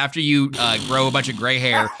 And then after you grow a bunch of gray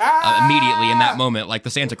hair immediately in that moment, like the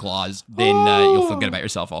Santa Claus, then you'll feel good about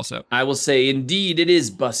yourself. Also, I will say, indeed, it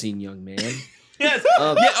is bussing, young man. Yes.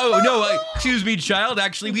 Oh no. Excuse me, child.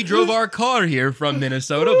 Actually, we drove our car here from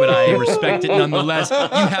Minnesota, but I respect it nonetheless. You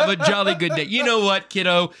have a jolly good day. You know what,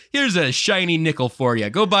 kiddo? Here's a shiny nickel for you.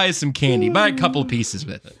 Go buy some candy. Buy a couple pieces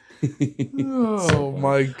with it. Oh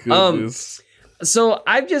my goodness. So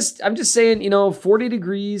I'm just saying, 40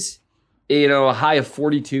 degrees, a high of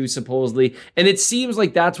 42 supposedly, and it seems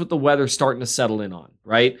like that's what the weather's starting to settle in on,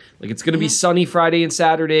 right? Like it's going to be sunny Friday and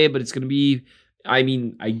Saturday, but it's going to be,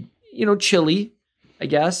 chilly, I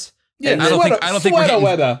guess. Yeah, I don't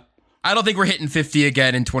think we're hitting 50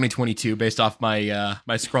 again in 2022 based off my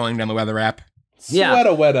my scrolling down the weather app.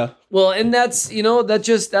 Sweater weather. Well, and that's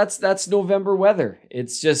that's November weather.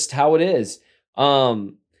 It's just how it is.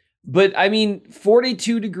 But I mean,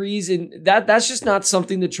 42 degrees, and that's just not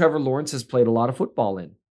something that Trevor Lawrence has played a lot of football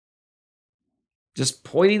in. Just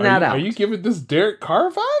pointing that out. Are you giving this Derek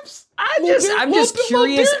Carr vibes? I'm just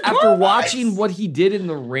curious after watching what he did in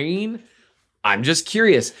the rain. I'm just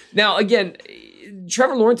curious. Now, again,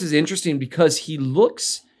 Trevor Lawrence is interesting because he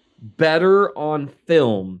looks better on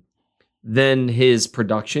film than his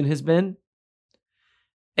production has been.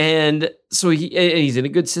 And so he's in a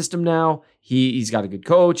good system now. He's got a good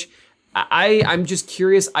coach. I'm just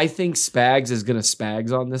curious. I think Spags is going to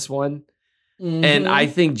Spags on this one. Mm-hmm. And I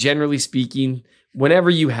think, generally speaking, whenever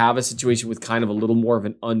you have a situation with kind of a little more of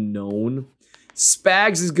an unknown,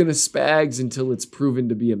 Spags is going to Spags until it's proven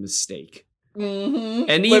to be a mistake. Mm-hmm.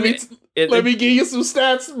 And let me give you some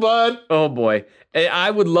stats, bud. Oh boy,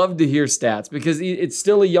 I would love to hear stats because it's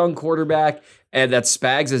still a young quarterback and that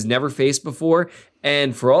Spags has never faced before.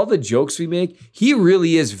 And for all the jokes we make, he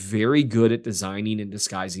really is very good at designing and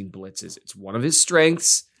disguising blitzes. It's one of his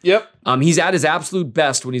strengths. Yep. He's at his absolute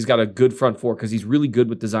best when he's got a good front four because he's really good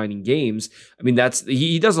with designing games. I mean,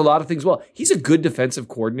 he does a lot of things well. He's a good defensive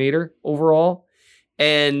coordinator overall.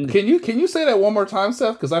 And can you say that one more time,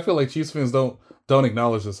 Seth? Because I feel like Chiefs fans don't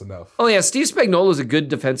acknowledge this enough. Oh yeah, Steve Spagnuolo is a good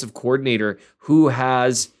defensive coordinator who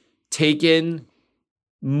has taken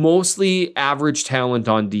mostly average talent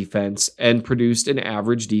on defense and produced an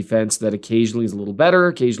average defense that occasionally is a little better,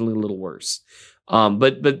 occasionally a little worse.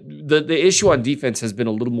 But the issue on defense has been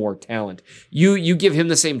a little more talent. You give him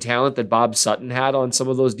the same talent that Bob Sutton had on some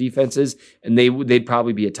of those defenses, and they'd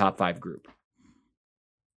probably be a top 5 group.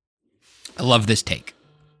 I love this take.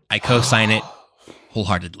 I co-sign it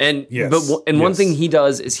wholeheartedly. And one thing he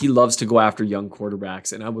does is he loves to go after young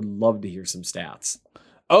quarterbacks, and I would love to hear some stats.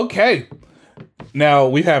 Okay. Now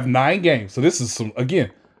we have 9 games. So this is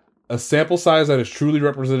a sample size that is truly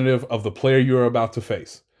representative of the player you are about to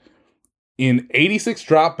face. In 86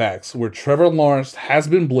 dropbacks where Trevor Lawrence has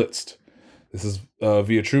been blitzed, this is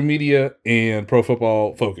via True Media and Pro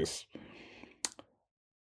Football Focus.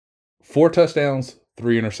 4 touchdowns,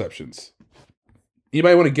 3 interceptions.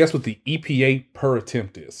 Anybody want to guess what the EPA per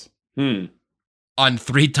attempt is? On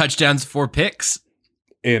 3 touchdowns, 4 picks?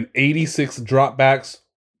 And 86 dropbacks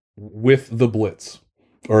with the blitz.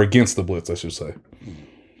 Or against the blitz, I should say.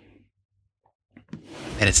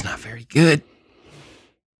 And it's not very good.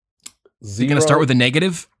 You're going to start with a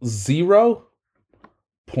negative?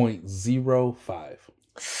 0.05.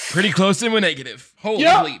 Pretty close to a negative. Holy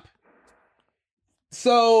bleep.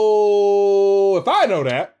 So, if I know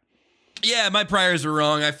that. Yeah, my priors are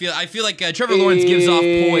wrong. I feel like Trevor Lawrence gives off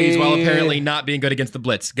poise while apparently not being good against the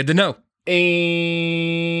blitz. Good to know. And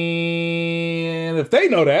if they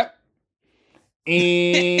know that, and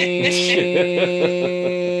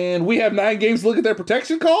we have 9 games to look at their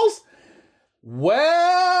protection calls, well,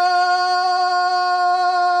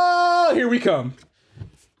 here we come.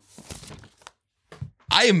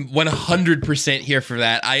 I am 100% here for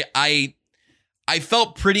that. I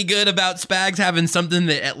felt pretty good about Spags having something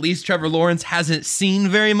that at least Trevor Lawrence hasn't seen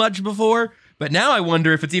very much before. But now I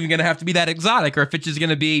wonder if it's even going to have to be that exotic or if it's just going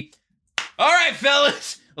to be, all right,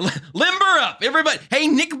 fellas, limber up. Everybody. Hey,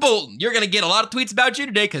 Nick Bolton, you're going to get a lot of tweets about you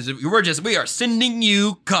today because we are sending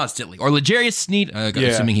you constantly. Or L'Jarius Sneed,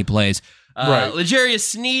 assuming he plays. Right. L'Jarius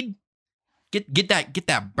Sneed, get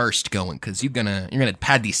that burst going because you're gonna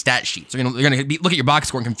pad these stat sheets. You're gonna look at your box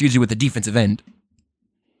score and confuse you with the defensive end.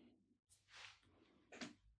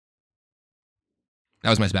 That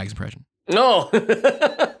was my Spags impression. No.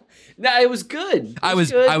 No, it was good. I was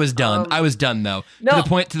done. I was done though. No.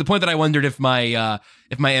 To the point that I wondered if my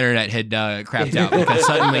internet had crapped out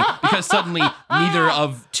because suddenly neither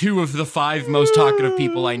of two of the 5 most talkative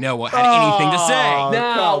people I know had anything to say. No,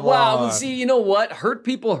 come wow. on. See, you know what? Hurt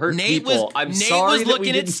people hurt people. I'm Nate sorry was that we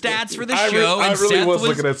looking at didn't stats for the I show, and really Seth was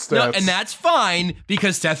looking at stats. and that's fine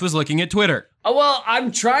because Seth was looking at Twitter. Oh, well,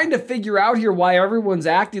 I'm trying to figure out here why everyone's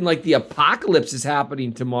acting like the apocalypse is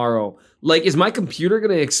happening tomorrow. Like, is my computer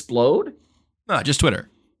going to explode? No, just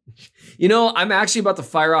Twitter. You know, I'm actually about to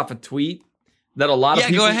fire off a tweet that a lot of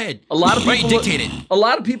people. Yeah, go ahead. A lot of Why people don't you dictate it. A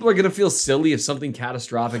lot of people are going to feel silly if something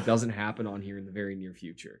catastrophic doesn't happen on here in the very near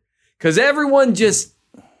future. Because everyone just.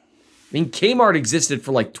 I mean, Kmart existed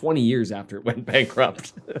for like 20 years after it went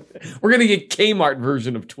bankrupt. We're going to get Kmart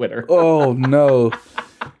version of Twitter. Oh, no.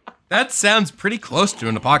 That sounds pretty close to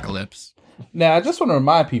an apocalypse. Now, I just want to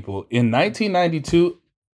remind people, in 1992,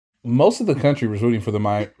 most of the country was rooting for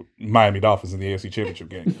the Miami Dolphins in the AFC Championship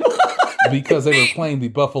game because they were playing the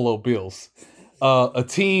Buffalo Bills, a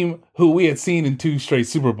team who we had seen in 2 straight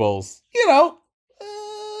Super Bowls. You know,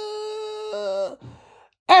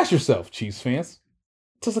 ask yourself, Chiefs fans,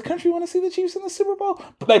 does the country want to see the Chiefs in the Super Bowl?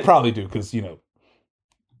 But they probably do because, you know,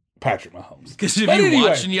 Patrick Mahomes. Because have you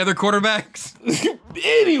watched any other quarterbacks?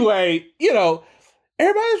 Anyway, you know,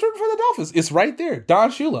 everybody's rooting for the Dolphins. It's right there.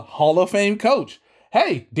 Don Shula, Hall of Fame coach.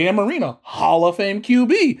 Hey, Dan Marino, Hall of Fame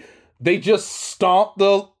QB. They just stomped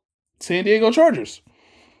the San Diego Chargers.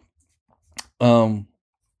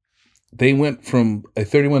 They went from a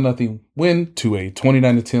 31-0 win to a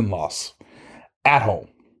 29-10 loss at home.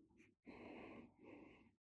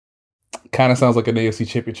 Kind of sounds like an AFC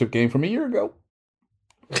Championship game from a year ago.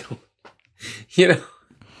 You know,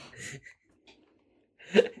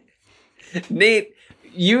 Nate,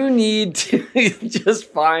 you need to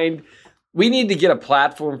just find. We need to get a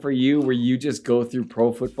platform for you where you just go through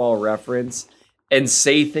Pro Football Reference and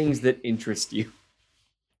say things that interest you.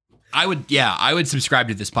 I would subscribe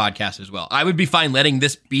to this podcast as well. I would be fine letting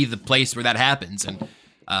this be the place where that happens. And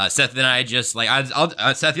Seth and I just like,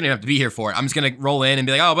 Seth, you don't have to be here for it. I'm just going to roll in and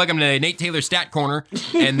be like, oh, welcome to Nate Taylor's Stat Corner.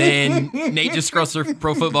 And then Nate just scrolls through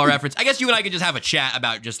Pro Football Reference. I guess you and I could just have a chat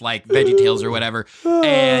about just like VeggieTales or whatever.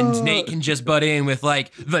 And Nate can just butt in with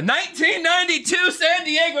like the 1992 San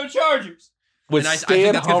Diego Chargers. With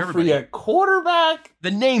Stan Humphrey at quarterback.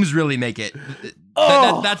 The names really make it.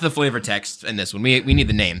 That's the flavor text in this one. We need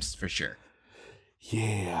the names for sure.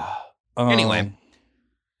 Yeah. Anyway.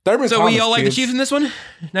 Thurman so Thomas we all like the gives- Chiefs in this one?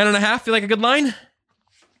 9.5 feel like a good line?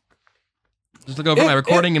 Just look over my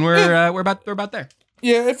recording and we're about there.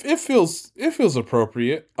 Yeah, it feels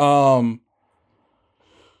appropriate. Give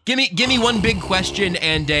me one big question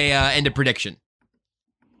and a prediction.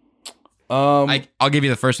 I'll give you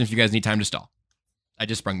the first one if you guys need time to stall. I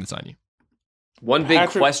just sprung this on you. One big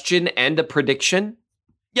question and a prediction?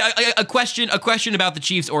 Yeah, a question about the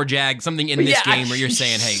Chiefs or Jags, something in this game where you're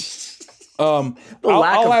saying, hey. The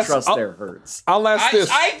lack of trust there hurts. I'll ask this.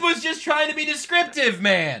 I was just trying to be descriptive,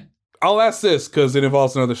 man. I'll ask this because it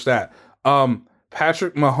involves another stat.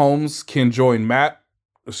 Patrick Mahomes can join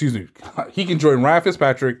he can join Ryan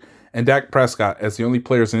Fitzpatrick and Dak Prescott as the only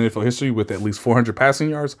players in NFL history with at least 400 passing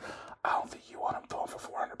yards. I don't think you want him throwing for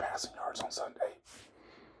 400 passing yards on Sunday.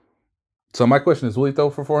 So my question is, will he throw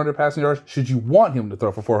for 400 passing yards? Should you want him to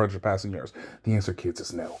throw for 400 passing yards? The answer, kids,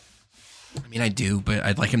 is no. I mean, I do, but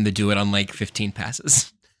I'd like him to do it on like 15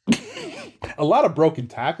 passes. A lot of broken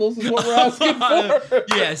tackles is what we're asking for.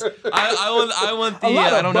 Yes. I want the,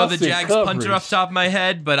 I don't know the Jags punter off the top of my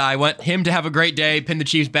head, but I want him to have a great day, pin the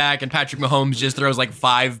Chiefs back, and Patrick Mahomes just throws like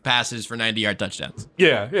 5 passes for 90-yard touchdowns.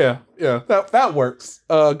 Yeah. That works.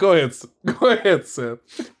 Go ahead, Seth.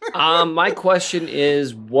 My question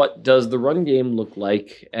is, what does the run game look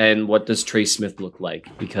like, and what does Trey Smith look like?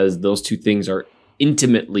 Because those two things are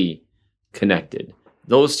intimately connected.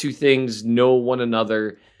 Those two things know one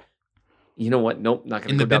another. You know what? Nope, not going to go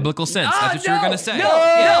down. In the biblical sense. That's what you were going to say.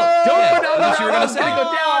 No, don't go down. That's what you were going to say.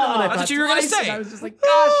 That's what you were going to say. I was just like,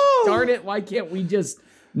 gosh, darn it. Why can't we just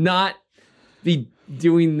not be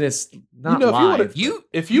doing this live?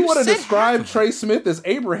 If you want to describe Trey Smith as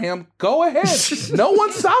Abraham, go ahead. No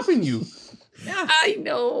one's stopping you. Yeah, I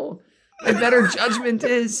know. My better judgment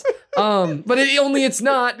is, but it's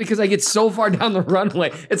not because I get so far down the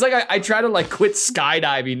runway. It's like I try to like quit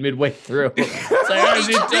skydiving midway through. It's like,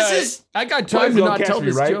 I got time to not tell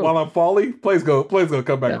this joke while I'm falling. Plays go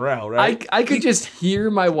come back around, right? I could just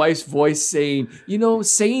hear my wife's voice saying,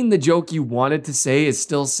 saying the joke you wanted to say is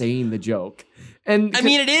still saying the joke. And I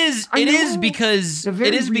mean, it is because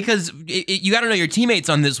you got to know your teammates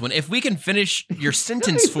on this one. If we can finish your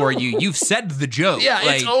sentence for you, you've said the joke. Yeah,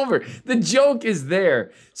 it's over. The joke is there.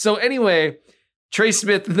 So anyway, Trey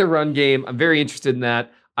Smith in the run game. I'm very interested in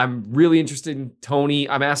that. I'm really interested in Tony.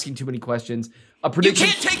 I'm asking too many questions. A prediction.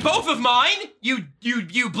 You can't take both of mine. You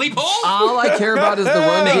bleep hole. All I care about is the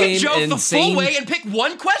run game. Make a joke and the full way and pick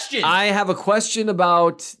one question. I have a question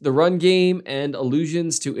about the run game and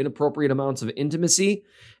allusions to inappropriate amounts of intimacy.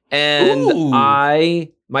 And my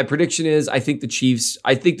prediction is I think the Chiefs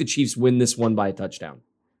win this one by a touchdown.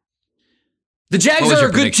 The Jags are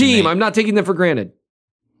a good team. Nate? I'm not taking them for granted.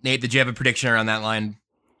 Nate, did you have a prediction around that line?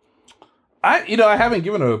 I haven't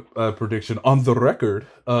given a prediction on the record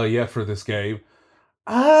yet for this game.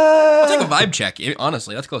 I'll take a vibe check.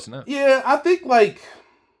 Honestly, that's close enough. Yeah, I think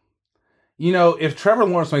if Trevor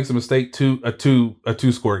Lawrence makes a mistake, a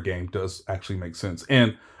two-score game does actually make sense.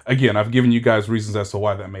 And again, I've given you guys reasons as to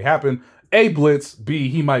why that may happen. A, blitz. B,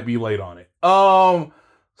 he might be late on it.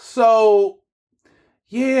 So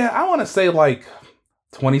yeah, I want to say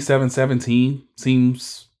 27-17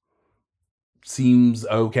 seems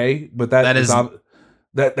okay, but that's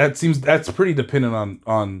pretty dependent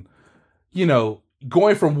on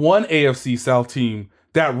going from one AFC South team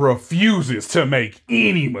that refuses to make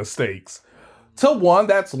any mistakes to one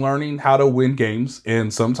that's learning how to win games.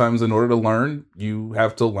 And sometimes in order to learn, you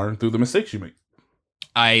have to learn through the mistakes you make.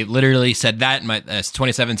 I literally said that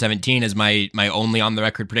 27-17 is my only on the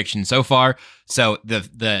record prediction so far. So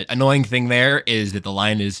the annoying thing there is that the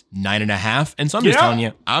line is 9.5, and so I'm just telling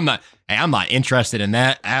you, I'm not interested in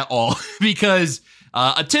that at all because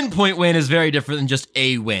a 10-point win is very different than just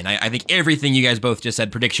a win. I think everything you guys both just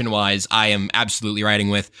said prediction wise, I am absolutely riding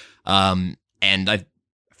with, and I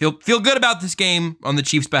feel good about this game on the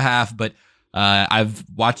Chiefs' behalf, but. I've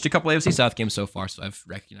watched a couple AFC South games so far, so I've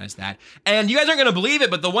recognized that. And you guys aren't going to believe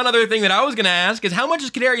it, but the one other thing that I was going to ask is how much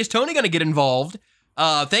is Kadarius Toney going to get involved?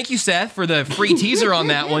 Thank you, Seth, for the free teaser on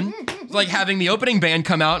that one. It's like having the opening band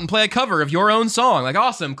come out and play a cover of your own song. Like,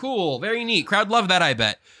 awesome, cool, very neat. Crowd loved that, I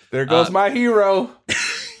bet. There goes my hero.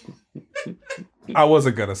 I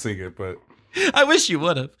wasn't going to sing it, but... I wish you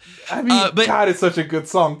would have. I mean, God, it's such a good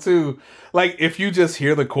song, too. Like, if you just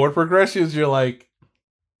hear the chord progressions, you're like...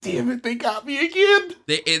 Damn it, they got me again.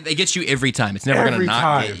 They get you every time. It's never going to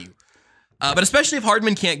not get you. But especially if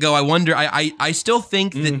Hardman can't go, I wonder. I still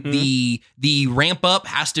think that the ramp up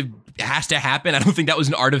has to happen. I don't think that was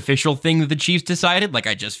an artificial thing that the Chiefs decided. Like,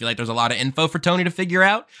 I just feel like there's a lot of info for Toney to figure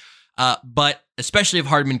out. But especially if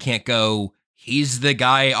Hardman can't go, he's the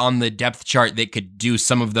guy on the depth chart that could do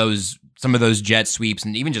some of those jet sweeps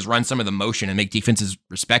and even just run some of the motion and make defenses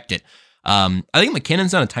respect it. I think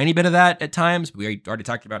McKinnon's done a tiny bit of that at times. We already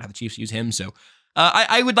talked about how the Chiefs use him. So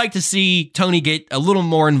I would like to see Toney get a little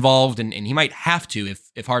more involved, and he might have to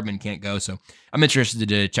if Hardman can't go. So I'm interested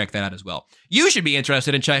to check that out as well. You should be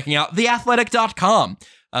interested in checking out theathletic.com,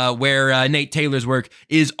 where Nate Taylor's work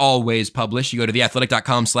is always published. You go to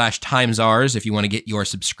theathletic.com/timesars if you want to get your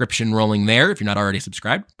subscription rolling there, if you're not already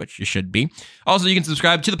subscribed, but you should be. Also, you can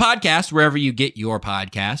subscribe to the podcast wherever you get your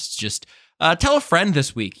podcasts. Just tell a friend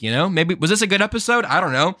this week, maybe, was this a good episode? I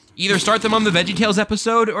don't know. Either start them on the VeggieTales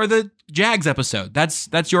episode or the Jags episode.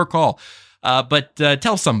 That's your call. But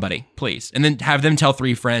tell somebody, please. And then have them tell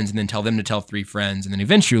 3 friends, and then tell them to tell 3 friends. And then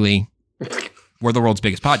eventually, we're the world's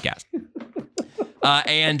biggest podcast.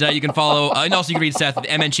 And you can follow, and also you can read Seth at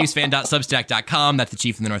mnchiefsfan.substack.com. That's the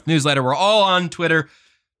Chief in the North newsletter. We're all on Twitter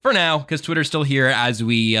for now, because Twitter's still here as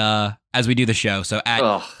we do the show. So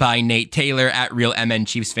by Nate Taylor, at Real MN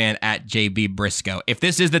Chiefs Fan, at JB Briscoe. If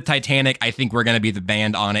this is the Titanic, I think we're going to be the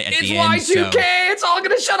band on it at the end. It's Y2K. It's all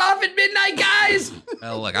going to shut off at midnight, guys.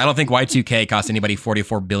 Well, look, I don't think Y2K cost anybody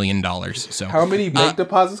 $44 billion. So how many bank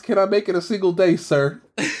deposits can I make in a single day, sir?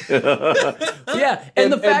 Yeah,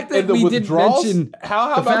 and the fact that we did mention the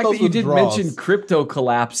fact that you did mention crypto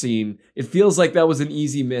collapsing, it feels like that was an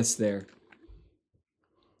easy miss there.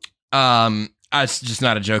 It's just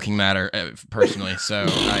not a joking matter, personally. So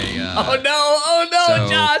I. Oh no,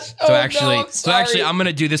 Josh. So actually, I'm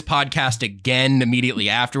gonna do this podcast again immediately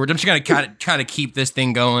afterwards. I'm just gonna kind of keep this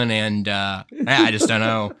thing going, and I just don't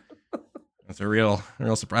know. That's a real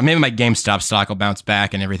surprise. Maybe my GameStop stock will bounce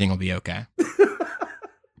back, and everything will be okay.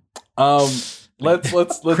 Let's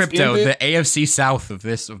crypto, the AFC South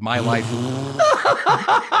of my life.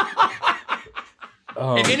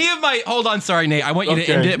 If any of my... Hold on, sorry, Nate. I want you to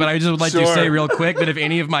end it, but I just would like to say real quick that if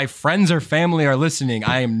any of my friends or family are listening,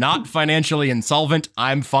 I am not financially insolvent.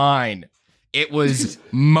 I'm fine. It was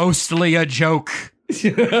mostly a joke.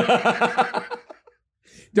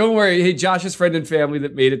 Don't worry. Hey, Josh's friend and family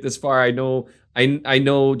that made it this far. I know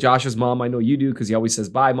Josh's mom. I know you do because he always says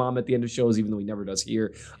bye, mom, at the end of shows, even though he never does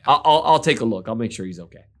here. I'll take a look. I'll make sure he's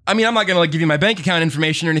okay. I mean, I'm not gonna give you my bank account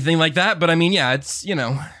information or anything like that, but I mean, yeah, it's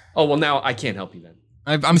Oh well, now I can't help you then.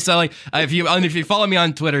 I'm selling. If you follow me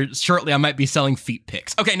on Twitter, shortly I might be selling feet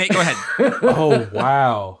pics. Okay, Nate, go ahead. Oh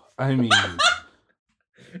wow! I mean,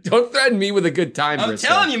 don't threaten me with a good time. I'm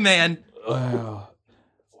telling you, man. Wow.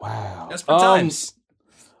 Desperate times.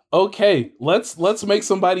 Okay, let's make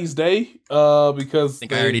somebody's day. Because I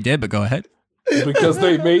think I already did, but go ahead. Because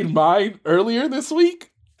they made mine earlier this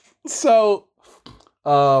week. So,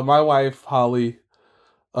 my wife Holly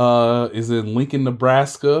is in Lincoln,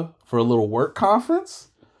 Nebraska for a little work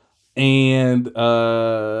conference, and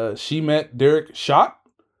she met Derek Schott,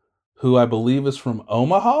 who I believe is from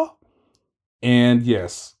Omaha, and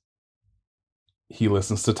yes, he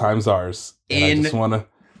listens to Times Ours, and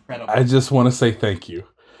I just want to say thank you.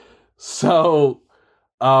 So,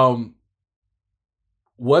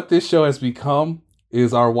 what this show has become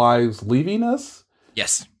is our wives leaving us.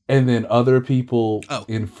 Yes. And then other people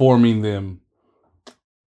informing them.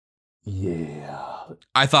 Yeah.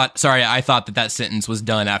 I thought that sentence was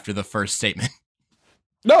done after the first statement.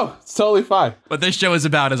 No, it's totally fine. What this show is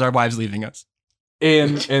about is our wives leaving us.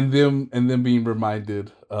 And them being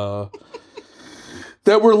reminded that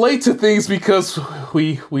we're late to things because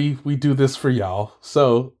we do this for y'all.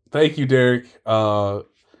 So thank you, Derek.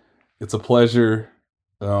 It's a pleasure.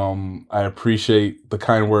 I appreciate the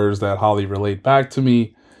kind words that Holly relayed back to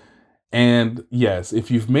me. And yes,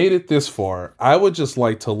 if you've made it this far, I would just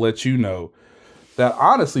like to let you know that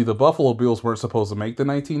honestly, the Buffalo Bills weren't supposed to make the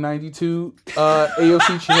 1992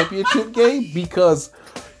 AFC Championship game, because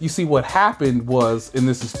you see what happened was, and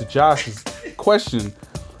this is to Josh's question,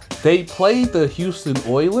 they played the Houston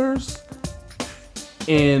Oilers,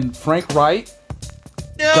 and Frank Wright,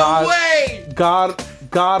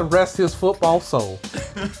 God rest his football soul,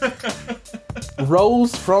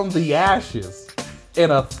 rose from the ashes in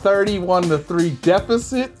a 31-3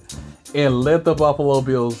 deficit and led the Buffalo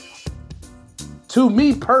Bills, to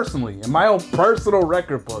me personally, in my own personal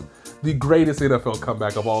record book, the greatest NFL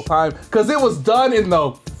comeback of all time, because it was done in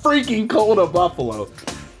the freaking cold of Buffalo.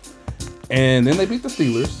 And then they beat the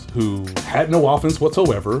Steelers, who had no offense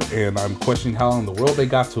whatsoever, and I'm questioning how in the world they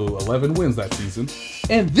got to 11 wins that season.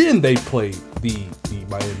 And then they played the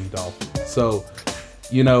Miami Dolphins. So,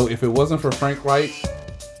 if it wasn't for Frank Wright,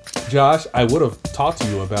 Josh, I would have talked to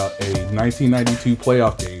you about a 1992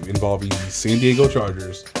 playoff game involving the San Diego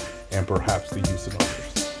Chargers and perhaps the Houston Oilers.